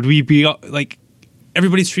run, would we be like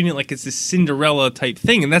everybody's treating it like it's this Cinderella type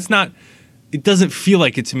thing? And that's not. It doesn't feel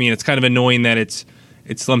like it to me, and it's kind of annoying that it's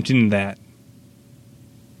lumped into that.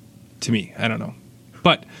 To me, I don't know,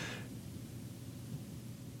 but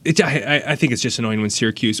I think it's just annoying when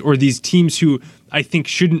Syracuse or these teams who I think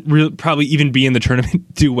shouldn't probably even be in the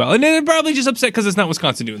tournament do well, and they're probably just upset because it's not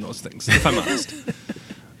Wisconsin doing those things. If I'm honest,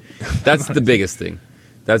 That's the biggest thing.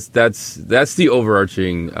 That's the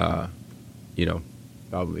overarching, problem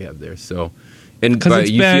we have there. So, but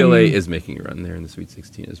UCLA is making a run there in the Sweet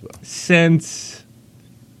 16 as well. Since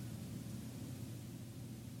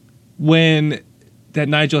when that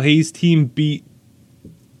Nigel Hayes team beat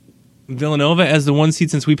Villanova as the 1 seed,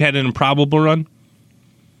 since we've had an improbable run.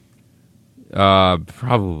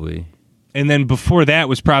 Probably. And then before that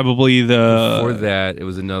was probably Before that, it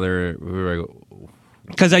was another.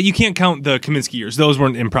 Because you can't count the Kaminsky years; those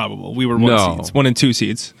weren't improbable. We were 1 and 2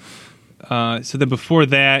 seeds. So then before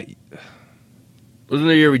that, wasn't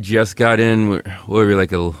the year we just got in? What were we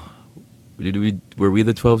like a? Were we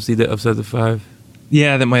the 12 seed that upset the 5?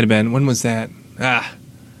 Yeah, that might have been. When was that?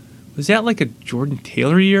 Was that like a Jordan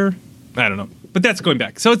Taylor year? I don't know. But that's going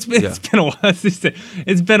back. So it's been a while.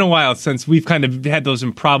 It's been a while since we've kind of had those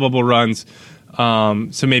improbable runs.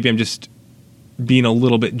 So maybe I'm just being a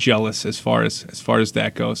little bit jealous as far as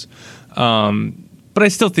that goes. But I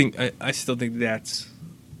still think that's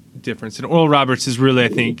different. And Oral Roberts is really, I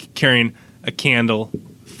think, carrying a candle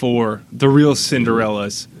for the real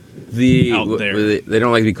Cinderellas out there. They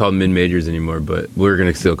don't like to be called mid-majors anymore, but we're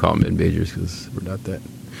going to still call them mid-majors because we're not that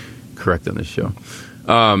correct on this show.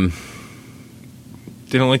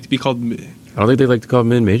 They don't like to be called. I don't think they like to call them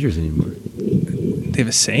mid-majors anymore. They have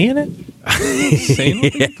a say in it?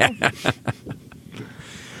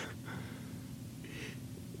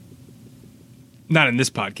 Not in this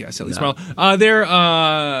podcast, at least. No. Well,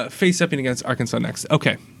 they're face-upping against Arkansas next.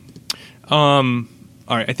 Okay. All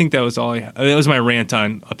right. I think that was all. That was my rant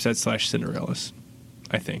on upset / Cinderellas.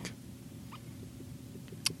 I think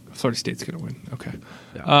Florida State's going to win. Okay.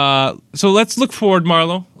 Yeah. So let's look forward,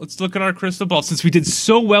 Marlo. Let's look at our crystal ball. Since we did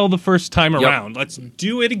so well the first time around, let's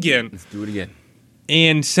do it again. Let's do it again.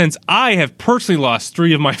 And since I have personally lost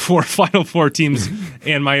 3 of my 4 Final Four teams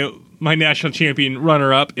and my national champion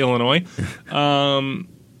runner-up, Illinois, I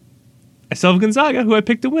still have Gonzaga, who I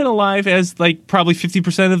picked to win alive, as like probably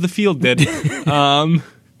 50% of the field did.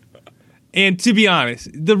 And to be honest,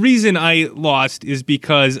 the reason I lost is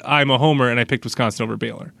because I'm a homer and I picked Wisconsin over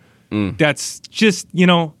Baylor. That's just, I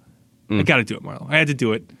got to do it, Marlo. I had to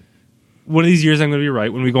do it. One of these years I'm going to be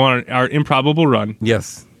right when we go on our improbable run.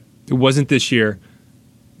 Yes. It wasn't this year.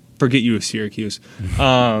 Forget you, Syracuse.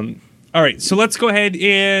 All right, so let's go ahead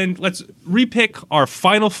and let's repick our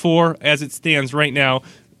Final Four as it stands right now,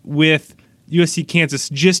 with USC Kansas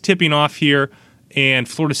just tipping off here and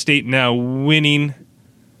Florida State now winning.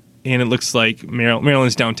 And it looks like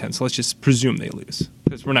Maryland's down 10, so let's just presume they lose,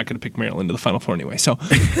 because we're not going to pick Maryland to the Final Four anyway. So, all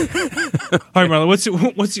right,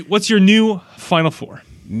 Marlon, what's your new Final Four?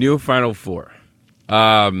 New Final Four.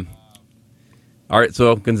 All right,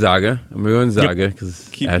 so Gonzaga. I'm going to go Gonzaga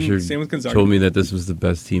because Asher told me that this was the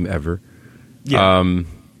best team ever. Yeah.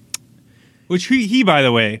 Which he, by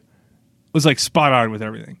the way, was like spot on with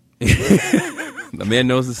everything. The man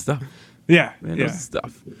knows his stuff. Yeah, knows his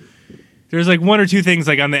stuff. There's like 1 or 2 things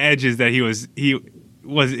like on the edges that he was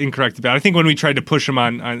incorrect about. I think when we tried to push him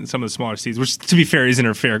on some of the smaller seeds, which to be fair isn't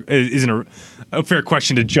a fair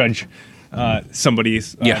question to judge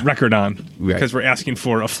somebody's record on, because we're asking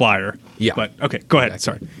for a flyer. Yeah. But okay, go ahead.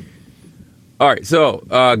 Exactly. Sorry. All right, so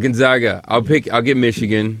Gonzaga. I'll get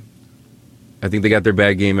Michigan. I think they got their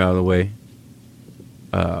bad game out of the way.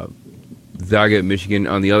 Gonzaga at Michigan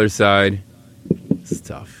on the other side. This is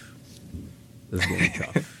tough. This is going to be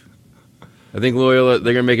tough. I think Loyola,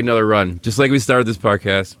 they're going to make another run. Just like we started this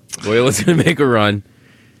podcast. Loyola's going to make a run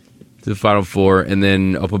to the Final Four, and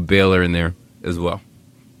then I'll put Baylor in there as well.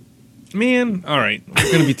 Man, all right.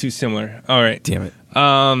 It's going to be too similar. All right. Damn it.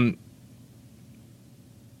 I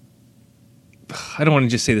don't want to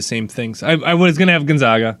just say the same things. I was going to have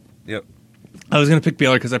Gonzaga. Yep. I was going to pick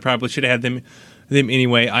Baylor because I probably should have had them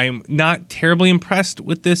anyway. I am not terribly impressed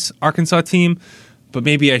with this Arkansas team, but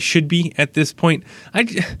maybe I should be at this point.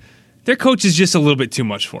 Their coach is just a little bit too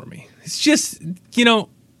much for me. It's just,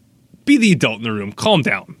 be the adult in the room. Calm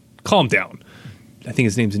down. I think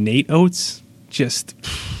his name's Nate Oates. Just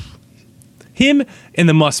him and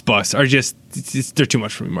the Must Bus are just they're too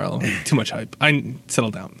much for me, Marlo. Too much hype. Settle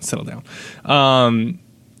down.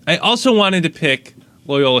 I also wanted to pick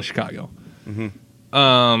Loyola Chicago. Mm-hmm.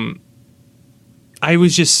 I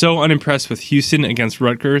was just so unimpressed with Houston against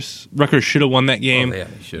Rutgers. Rutgers should have won that game. Oh, yeah,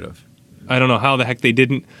 they should have. I don't know how the heck they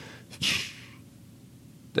didn't.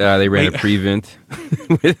 They ran a prevent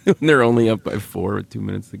when they're only up by 4 with 2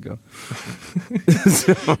 minutes to go.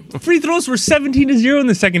 Free throws were 17-0 in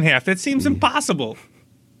the second half. That seems impossible.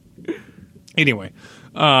 Anyway,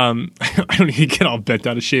 I don't need to get all bent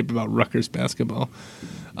out of shape about Rutgers basketball.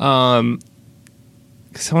 Because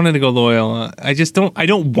I wanted to go Loyola. I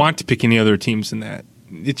don't want to pick any other teams than that.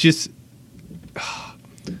 It's just,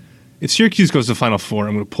 if Syracuse goes to the Final Four,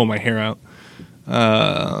 I'm going to pull my hair out.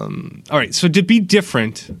 All right, so to be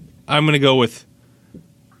different, I'm going to go with,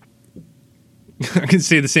 I can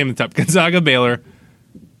say the same at the top, Gonzaga, Baylor,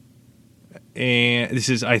 and this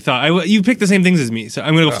is, you picked the same things as me, so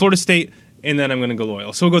I'm going to go Florida State, and then I'm going to go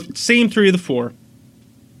Loyola. So we'll go same 3 of the 4.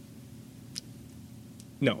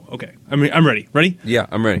 No, okay. I'm ready. Ready? Yeah,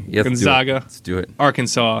 I'm ready. Yes, Gonzaga. Let's do it.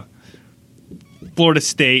 Arkansas. Florida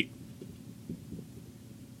State.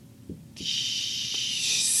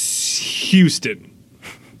 Houston.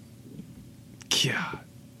 God.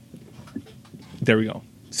 There we go.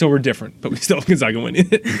 So we're different, but we still have Gonzaga winning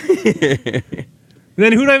it.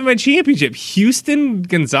 Then who do I have in my championship? Houston,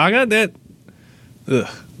 Gonzaga? Ugh.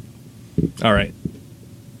 All right.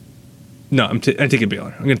 No, I'm taking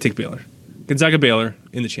Baylor. I'm going to take Baylor. Gonzaga, Baylor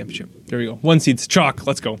in the championship. There we go. 1 seed's chalk.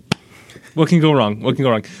 Let's go. What can go wrong?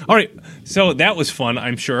 All right. So that was fun,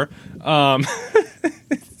 I'm sure.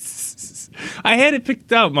 I had it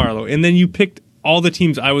picked out, Marlo, and then you picked all the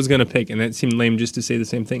teams I was going to pick, and that seemed lame just to say the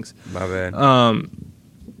same things. My bad. All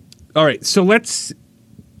right. So let's,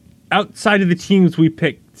 outside of the teams we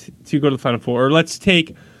picked to go to the Final Four, or let's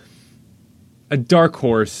take a dark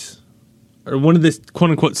horse, or one of the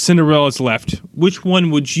quote-unquote Cinderellas left. Which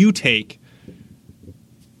one would you take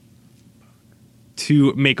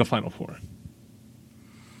to make a Final Four?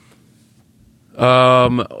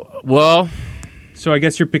 Well, so I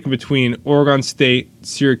guess you're picking between Oregon State,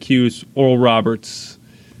 Syracuse, Oral Roberts.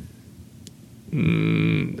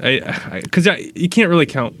 Because you can't really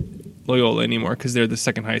count Loyola anymore because they're the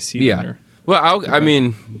second highest seed. yeah. Well, I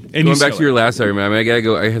mean, And going back UCLA. to your last argument, I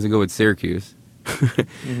have to go with Syracuse.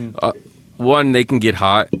 One, they can get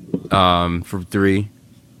hot for 3.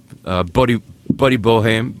 Buddy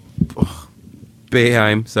Boeheim.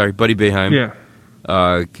 Buddy Boeheim. Yeah.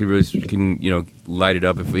 Can light it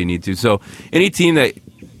up if we need to. So any team that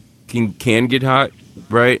can get hot,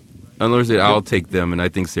 right? Unless I'll take them, and I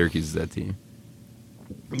think Syracuse is that team.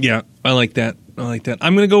 Yeah, I like that. I'm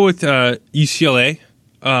going to go with UCLA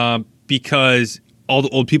because all the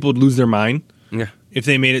old people would lose their mind Yeah. if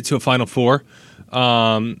they made it to a Final Four.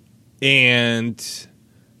 And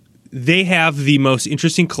they have the most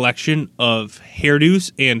interesting collection of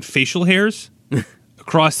hairdos and facial hairs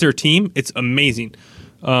across their team. It's amazing.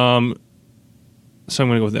 So I'm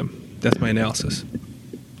going to go with them. That's my analysis.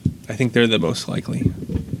 I think they're the most likely.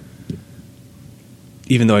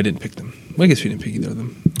 Even though I didn't pick them. Well, I guess we didn't pick either of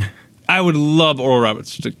them. I would love Oral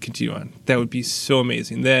Roberts to continue on. That would be so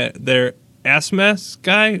amazing. Their Asmas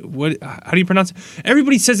guy, how do you pronounce it?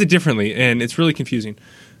 Everybody says it differently, and it's really confusing.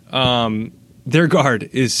 Their guard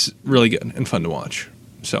is really good and fun to watch.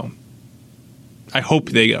 So I hope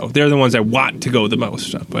they go. They're the ones I want to go the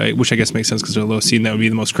most, which I guess makes sense because they're low seed and that would be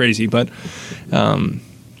the most crazy. But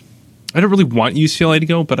I don't really want UCLA to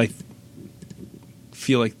go, but I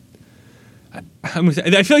feel like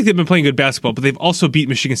I feel like they've been playing good basketball, but they've also beat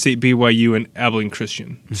Michigan State, BYU, and Abilene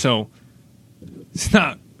Christian. So it's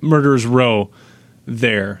not murderer's row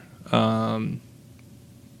there. I'm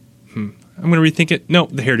going to rethink it. No,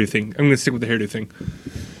 the hairdo thing. I'm going to stick with the hairdo thing.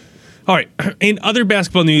 All right. In other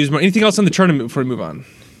basketball news, anything else on the tournament before we move on?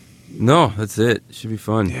 No, that's it. Should be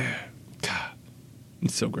fun. Yeah. God,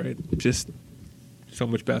 it's so great. Just so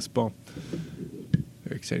much basketball.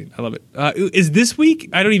 Very exciting. I love it. Is this week?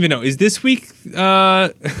 I don't even know. Is this week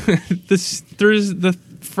this Thursday, the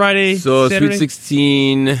Friday, So Saturday? Sweet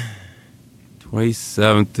 16,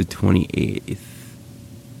 27th to 28th.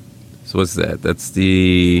 So what's that? That's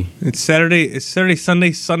the... It's Saturday. It's Saturday,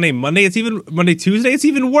 Sunday, Monday. It's even Monday, Tuesday. It's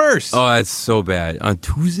even worse. Oh, that's so bad. On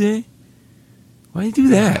Tuesday? Why do you do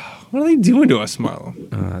that? What are they doing to us, Marlo?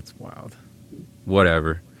 Oh, that's wild.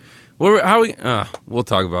 Whatever. We'll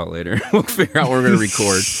talk about it later. We'll figure out what we're going to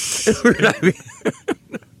record.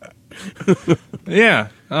 Yeah.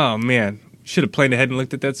 Oh, man. Should have planned ahead and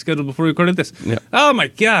looked at that schedule before we recorded this. Yeah. Oh, my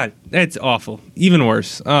God. That's awful. Even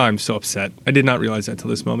worse. Oh, I'm so upset. I did not realize that till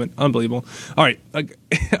this moment. Unbelievable. All right.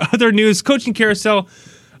 Other news. Coaching carousel.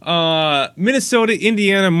 Minnesota,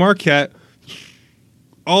 Indiana, Marquette.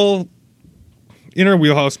 All in our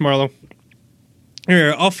wheelhouse, Marlo.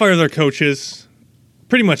 Here, I'll fire their coaches.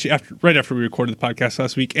 pretty much right after we recorded the podcast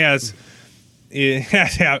last week, as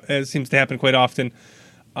it seems to happen quite often.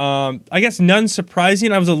 I guess none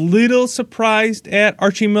surprising. I was a little surprised at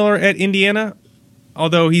Archie Miller at Indiana,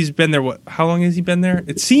 although he's been there. How long has he been there?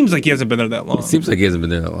 It seems like he hasn't been there that long. It seems like he hasn't been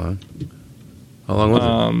there that long. How long was it?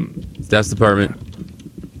 Stats department.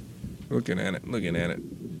 Looking at it.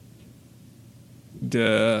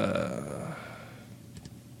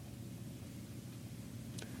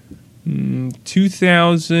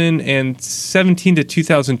 2017 to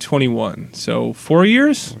 2021. So 4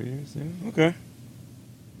 years? 4 years, yeah. Okay.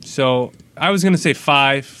 So I was going to say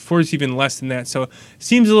 5. 4 is even less than that. So it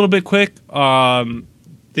seems a little bit quick.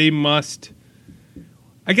 They must...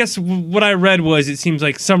 I guess what I read was it seems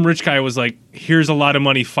like some rich guy was like, here's a lot of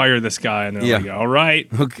money, fire this guy. And they're like, all right.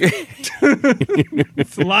 Okay.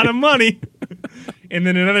 It's a lot of money. And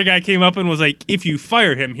then another guy came up and was like, if you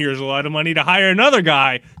fire him, here's a lot of money to hire another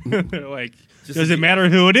guy. They're like, does it matter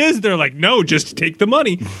who it is? They're like, no, just take the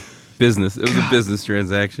money. Business. It was a business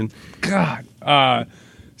transaction. God.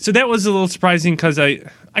 So that was a little surprising because I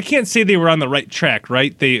can't say they were on the right track,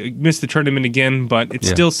 right? They missed the tournament again, but it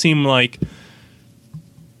still seemed like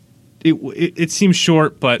it seemed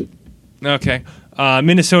short, but okay.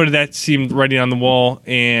 Minnesota, that seemed writing on the wall,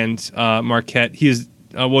 and Marquette,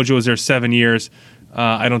 Wojo was there 7 years.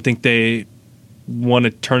 I don't think they won a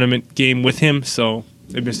tournament game with him, so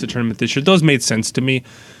they missed the tournament this year. Those made sense to me.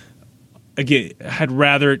 Again, I'd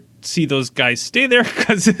rather see those guys stay there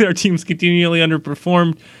because their teams continually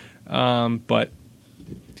underperformed. But,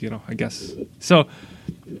 I guess. So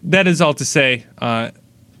that is all to say.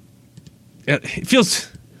 It feels,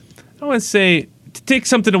 I don't want to say, to take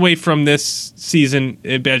something away from this season,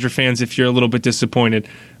 Badger fans, if you're a little bit disappointed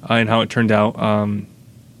in how it turned out.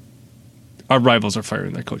 Our rivals are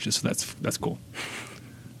firing their coaches, so that's cool.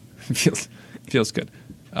 Feels good.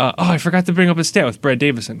 I forgot to bring up a stat with Brad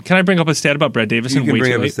Davison. Can I bring up a stat about Brad Davison? You can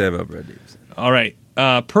bring up a stat about Brad Davison. All right.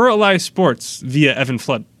 Per Alive Sports via Evan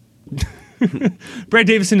Flood, Brad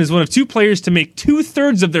Davison is one of 2 players to make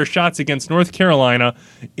 2/3 of their shots against North Carolina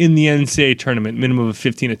in the NCAA tournament, minimum of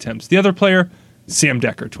 15 attempts. The other player, Sam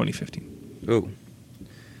Decker, 2015. Oh,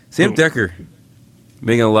 Sam Decker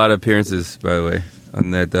making a lot of appearances, by the way,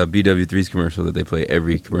 on that BW3's commercial that they play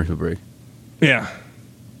every commercial break. Yeah.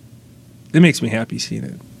 It makes me happy seeing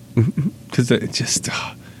it. Because it just...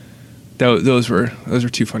 those were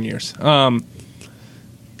 2 fun years. And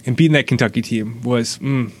beating that Kentucky team was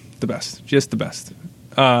the best. Just the best.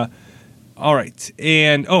 All right.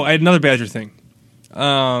 And, I had another Badger thing.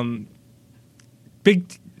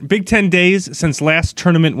 Big 10 days since last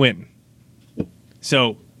tournament win.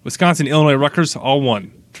 So, Wisconsin, Illinois, Rutgers all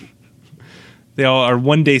won. They all are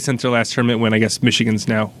 1 day since their last tournament win. I guess Michigan's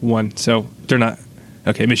now won, so they're not.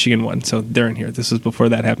 Okay, Michigan won, so they're in here. This was before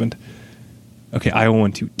that happened. Okay, Iowa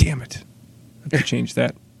won too. Damn it. I have to change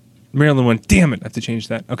that. Maryland won. Damn it. I have to change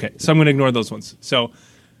that. Okay, so I'm going to ignore those ones. So, a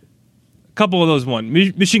couple of those won.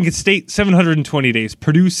 Michigan State, 720 days.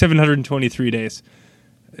 Purdue, 723 days.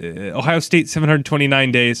 Ohio State,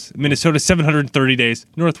 729 days. Minnesota, 730 days.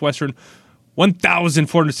 Northwestern,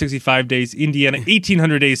 1,465 days. Indiana,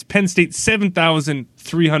 1,800 days. Penn State,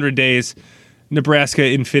 7,300 days. Nebraska,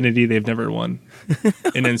 infinity. They've never won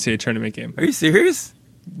an NCAA tournament game. Are you serious?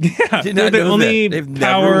 Yeah. They're the only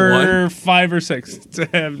power 5 or 6 to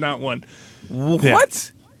have not won. What? Yeah.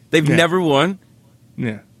 They've never won?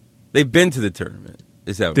 Yeah. They've been to the tournament.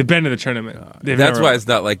 Is that They've been to the tournament. That's why it's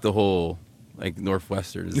not like the whole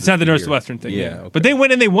Northwestern. It's not the Northwestern thing. Yeah. Okay. But they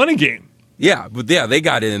went and they won a game. Yeah, but they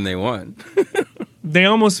got in and they won. They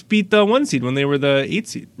almost beat the 1 seed when they were the 8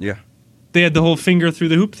 seed. Yeah. They had the whole finger through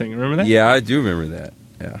the hoop thing. Remember that? Yeah, I do remember that.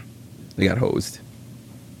 Yeah. They got hosed.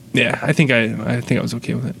 Yeah, I think I was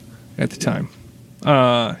okay with it at the time.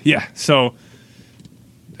 Yeah, so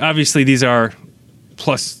obviously these are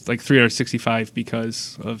plus 365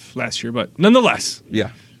 because of last year, but nonetheless.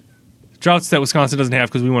 Yeah. Droughts that Wisconsin doesn't have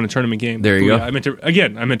because we won a tournament game. There you go. I meant to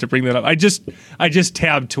bring that up. I just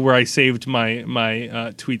tabbed to where I saved my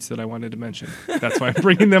tweets that I wanted to mention. That's why I'm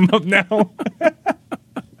bringing them up now.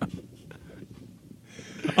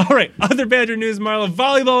 All right, other Badger news, Marla.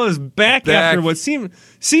 Volleyball is back after what seemed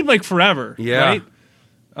like forever. Yeah.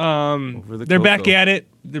 Right? They're back at it.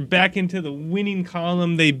 They're back into the winning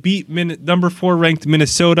column. They beat number 4 ranked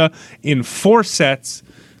Minnesota in 4 sets.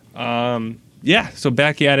 So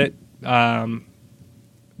back at it. I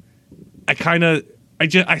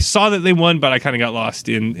saw that they won, but I kind of got lost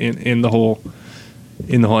in the whole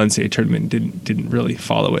NCAA tournament. Didn't really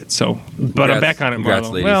follow it. So, but I'm back on it,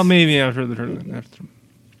 Marlo. Well, maybe after the tournament.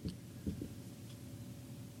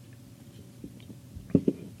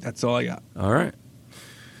 That's all I got. All right.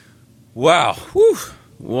 Wow. Whew.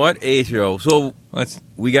 What a show. So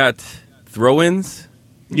we got throw-ins?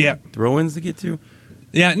 Yeah. Throw-ins to get to?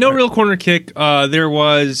 Yeah, no real corner kick. There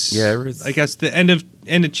was, I guess, the end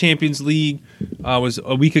of Champions League was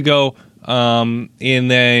a week ago. And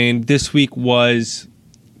then this week was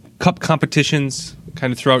cup competitions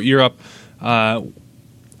kind of throughout Europe.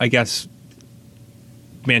 I guess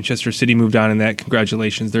Manchester City moved on in that.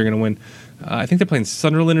 Congratulations. They're going to win. I think they're playing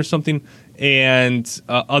Sunderland or something. And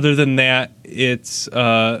other than that, it's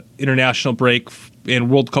international break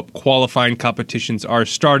and World Cup qualifying competitions are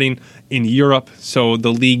starting in Europe. So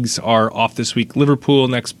the leagues are off this week. Liverpool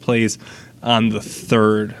next plays on the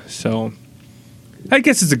 3rd. So I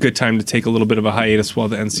guess it's a good time to take a little bit of a hiatus while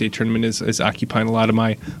the NCAA tournament is occupying a lot of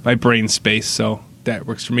my brain space. So that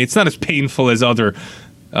works for me. It's not as painful as other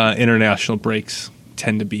international breaks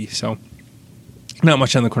tend to be. So not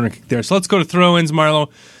much on the corner kick there. So let's go to throw-ins,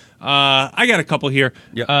 Marlo. I got a couple here.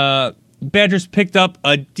 Yep. Badgers picked up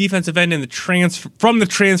a defensive end in the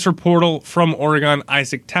transfer portal from Oregon,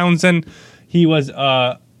 Isaac Townsend. He was,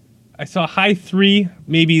 I saw high 3,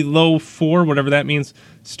 maybe low 4, whatever that means,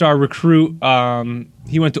 star recruit.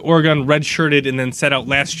 He went to Oregon, redshirted, and then set out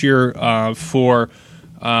last year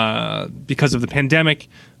because of the pandemic.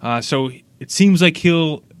 So it seems like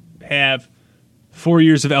he'll have 4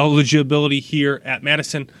 years of eligibility here at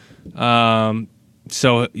Madison.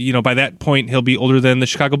 So, by that point, he'll be older than the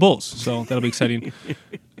Chicago Bulls. So that'll be exciting.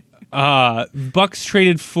 Bucks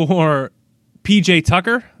traded for P.J.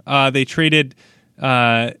 Tucker. They traded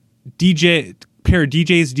pair of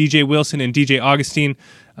DJs, DJ Wilson and DJ Augustine.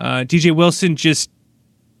 DJ Wilson just,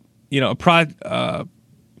 a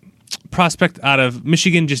prospect out of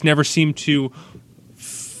Michigan, just never seemed to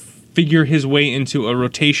figure his way into a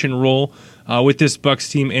rotation role with this Bucks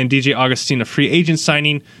team. And DJ Augustine, a free agent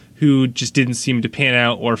signing, who just didn't seem to pan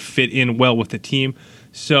out or fit in well with the team.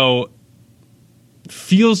 So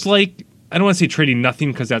feels like, I don't want to say trading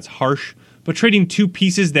nothing because that's harsh, but trading 2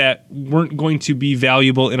 pieces that weren't going to be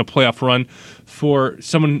valuable in a playoff run for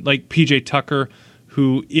someone like PJ Tucker,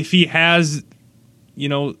 who, if he has,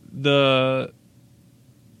 the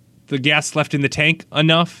gas left in the tank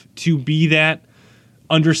enough to be that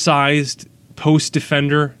undersized post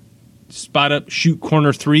defender, spot up, shoot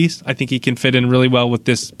corner threes, I think he can fit in really well with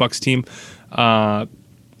this Bucks team, and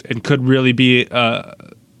could really be a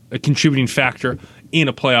contributing factor in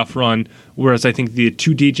a playoff run. Whereas I think the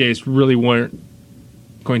 2 DJs really weren't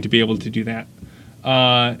going to be able to do that.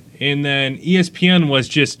 And then ESPN was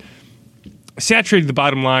just saturated the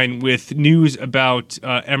bottom line with news about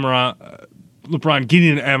MRI, LeBron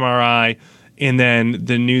getting an MRI. And then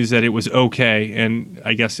the news that it was okay, and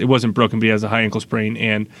I guess it wasn't broken, but he has a high ankle sprain.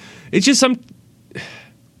 And it's just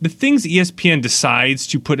the things ESPN decides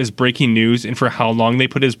to put as breaking news and for how long they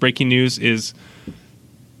put as breaking news is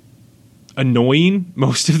annoying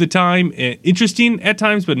most of the time. Interesting at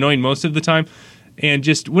times, but annoying most of the time. And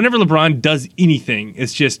just whenever LeBron does anything,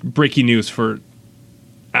 it's just breaking news for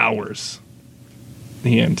hours.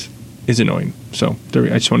 And is annoying. So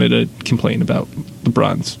I just wanted to complain about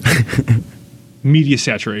LeBron's media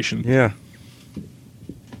saturation. Yeah.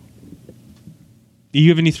 Do you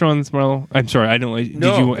have any throw-ins, Marlo? I'm sorry, I don't. No,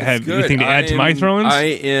 did you have anything to add to my throw-ins? I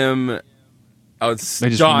am astonished. I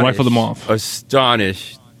just rifled them off.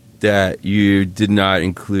 Astonished that you did not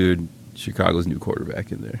include Chicago's new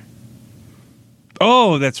quarterback in there.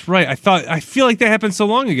 Oh, that's right. I feel like that happened so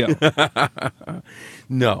long ago.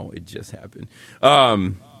 No, it just happened.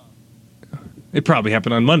 It probably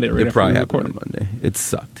happened on Monday, right? It probably happened on Monday. It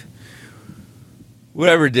sucked.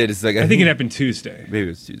 Whatever it did, it's like I think it happened Tuesday. Maybe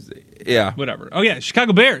it was Tuesday. Yeah. Whatever. Oh yeah,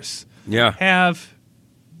 Chicago Bears. Yeah. Have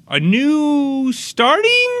a new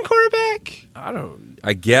starting quarterback.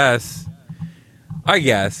 I guess.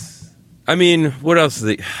 I mean, what else?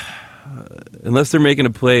 Unless they're making a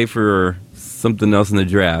play for something else in the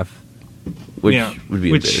draft, which would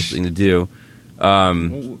be embarrassing to do.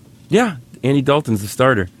 Yeah, Andy Dalton's the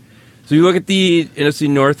starter. So you look at the NFC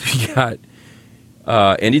North, you got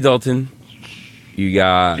Andy Dalton. You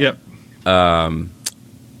got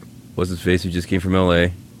what's his face who just came from LA?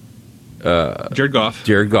 Jared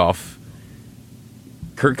Goff.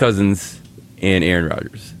 Kirk Cousins and Aaron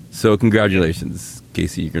Rodgers. So congratulations,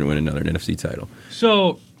 Casey, you're going to win another NFC title.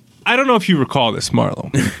 So I don't know if you recall this,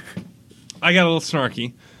 Marlo. I got a little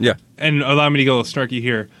snarky. Yeah. And allow me to go a little snarky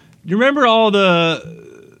here. You remember all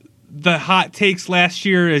the hot takes last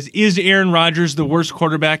year is Aaron Rodgers the worst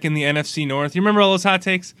quarterback in the NFC North? You remember all those hot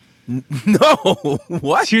takes? No.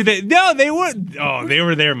 What? No, they were. Oh, they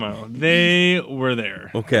were there, Mo. They were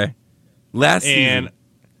there. Okay. Last season.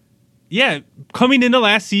 Yeah, coming into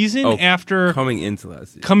last season after coming into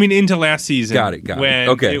last season. Got it. When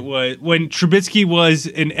Okay. it was when Trubisky was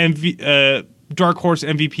an dark horse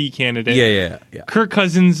MVP candidate. Yeah. Kirk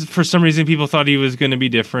Cousins, for some reason, people thought he was going to be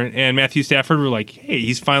different, and Matthew Stafford were like, "Hey,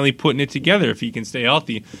 he's finally putting it together if he can stay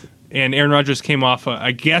healthy." And Aaron Rodgers came off,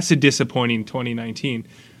 I guess, a disappointing 2019.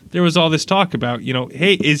 There was all this talk about,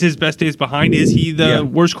 hey, is his best days behind? Is he the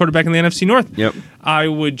worst quarterback in the NFC North? Yep. I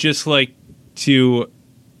would just like to.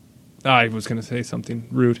 I was going to say something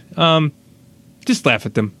rude. Just laugh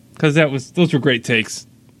at them because those were great takes.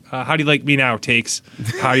 How do you like me now? Takes.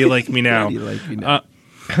 How do you like me now? How do you like me now?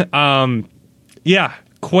 Yeah,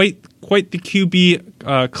 quite the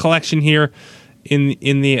QB collection here in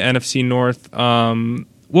the NFC North.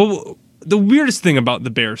 Well, the weirdest thing about the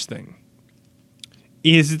Bears thing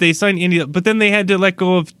is that they signed Andy, but then they had to let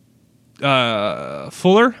go of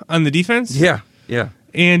Fuller on the defense. Yeah.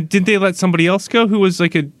 And didn't they let somebody else go who was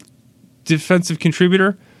like a defensive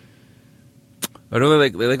contributor? I know they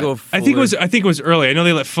let go of Fuller. I think it was early. I know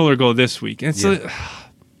they let Fuller go this week. And so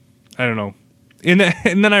I don't know. And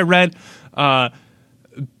then I read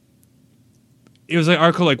it was an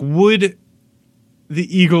article like, would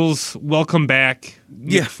the Eagles welcome back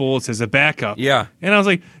Nick Foles as a backup? Yeah. And I was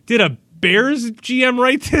like, did a Bears GM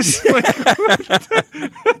write this? Like,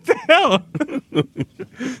 what the hell?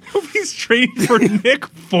 Nobody's trading for Nick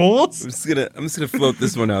Foles? I'm just gonna float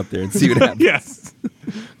this one out there and see what happens. Yes.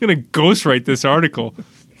 I'm gonna ghostwrite this article.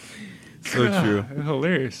 So true.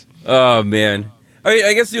 Hilarious. Oh man.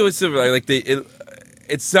 I guess the only silver like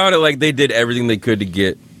it sounded like they did everything they could to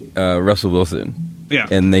get Russell Wilson. Yeah.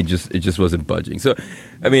 And it just wasn't budging. So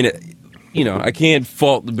I mean, I can't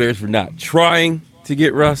fault the Bears for not trying to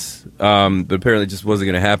get Russ, but apparently it just wasn't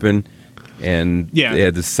going to happen, and they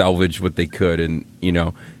had to salvage what they could. And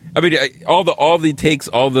I mean, all the takes,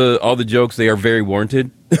 all the jokes, they are very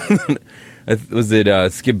warranted. Was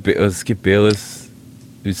it Skip Bayless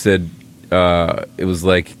who said it was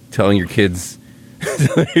like telling your kids,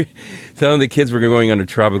 telling the kids we're going on a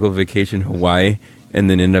tropical vacation in Hawaii, and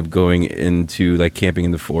then end up going into like camping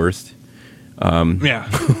in the forest.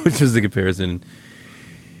 Which is the comparison.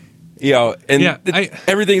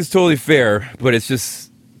 Everything's totally fair, but it's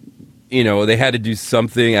just, they had to do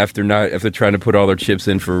something after trying to put all their chips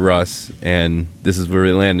in for Russ, and this is where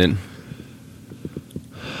we landed.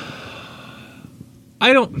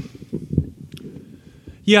 I don't.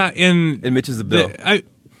 Yeah, and Mitch is a bill.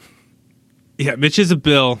 Mitch is a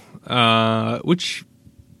bill. Okay,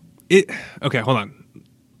 hold on.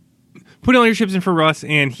 Putting all your chips in for Russ,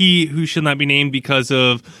 and he who should not be named because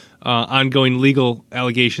of ongoing legal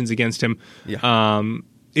allegations against him. Yeah.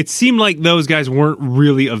 It seemed like those guys weren't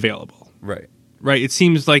really available. Right. It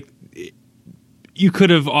seems like you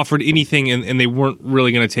could have offered anything, and they weren't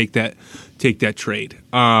really going to take that trade.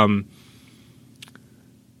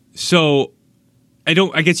 So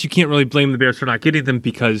I guess you can't really blame the Bears for not getting them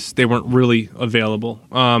because they weren't really available.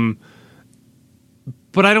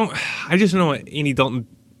 But I just don't know what Andy Dalton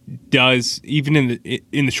does, even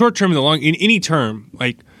in the short term, in any term.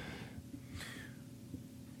 Like,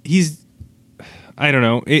 I don't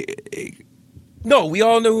know. No, we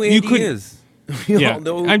all know who Andy is. We all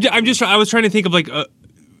know. I was trying to think of like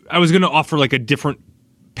I was going to offer like a different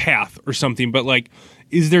path or something, but like,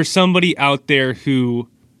 is there somebody out there who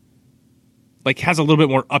like has a little bit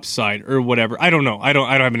more upside or whatever? I don't know. I don't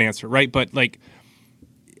have an answer, right? But like,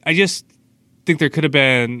 I just think there could have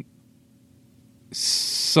been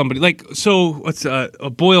somebody like, so what's a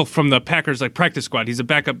Boyle from the Packers like practice squad? He's a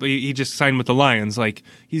backup. He just signed with the Lions. Like,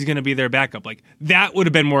 he's going to be their backup. Like, that would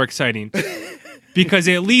have been more exciting because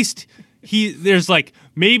at least there's like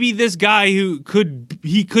maybe this guy who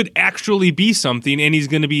could actually be something, and he's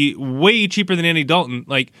going to be way cheaper than Andy Dalton.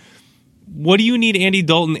 Like, what do you need Andy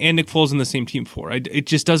Dalton and Nick Foles in the same team for? It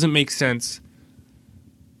just doesn't make sense.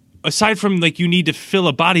 Aside from like you need to fill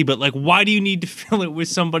a body, but like why do you need to fill it with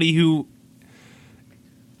somebody who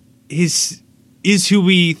is who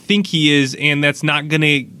we think he is, and that's not going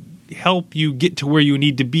to help you get to where you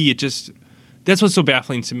need to be? That's what's so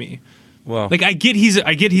baffling to me. Well, like I get he's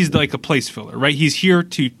like a place filler, right? He's here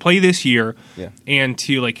to play this year and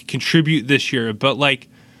to like contribute this year, but like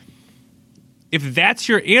if that's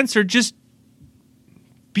your answer, just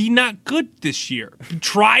be not good this year.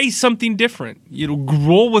 Try something different.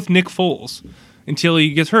 Roll with Nick Foles until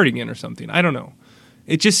he gets hurt again or something. I don't know.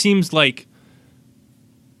 It just seems like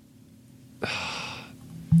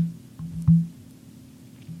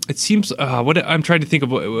what I'm trying to think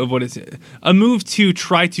of what is it? A move to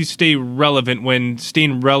try to stay relevant when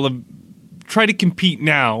try to compete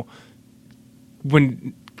now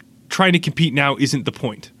when trying to compete now isn't the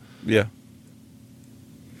point. Yeah.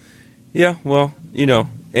 Yeah, well,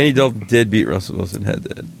 Andy Dalton did beat Russell Wilson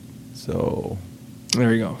head-to-head. So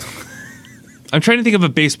there you go. I'm trying to think of a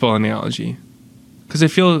baseball analogy because I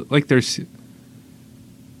feel like there's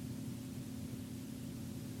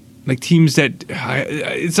like teams that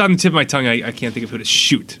it's on the tip of my tongue. I can't think of who to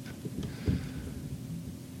shoot.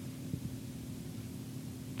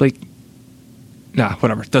 Like, nah,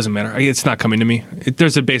 whatever. It doesn't matter. It's not coming to me.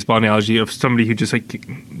 There's a baseball analogy of somebody who just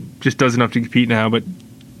does enough to compete now, but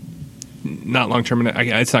not long term.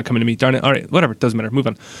 It's not coming to me. Darn it. All right, whatever. It doesn't matter. Move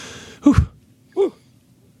on. Whew. Whew.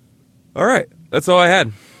 All right, that's all I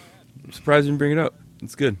had. I'm surprised you didn't bring it up.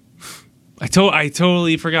 It's good. I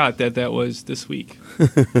totally forgot that was this week.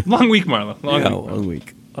 Long week, Marla. Long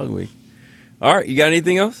week. All right, you got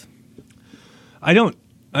anything else? I don't.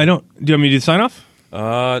 Do you want me to sign off?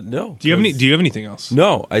 No. Do you have anything else?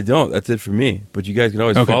 No, I don't. That's it for me. But you guys can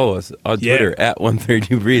always follow us on Twitter at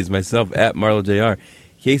 132breeze, myself at Marlo JR,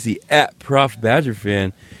 Casey at Prof Badger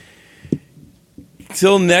Fan.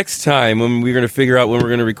 Till next time, when we're going to figure out when we're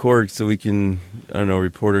going to record so we can,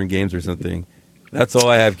 report on games or something. That's all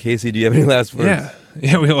I have. Casey, do you have any last words?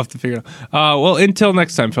 Yeah, we'll have to figure it out. Well, until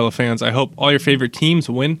next time, fellow fans, I hope all your favorite teams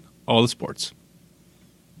win all the sports.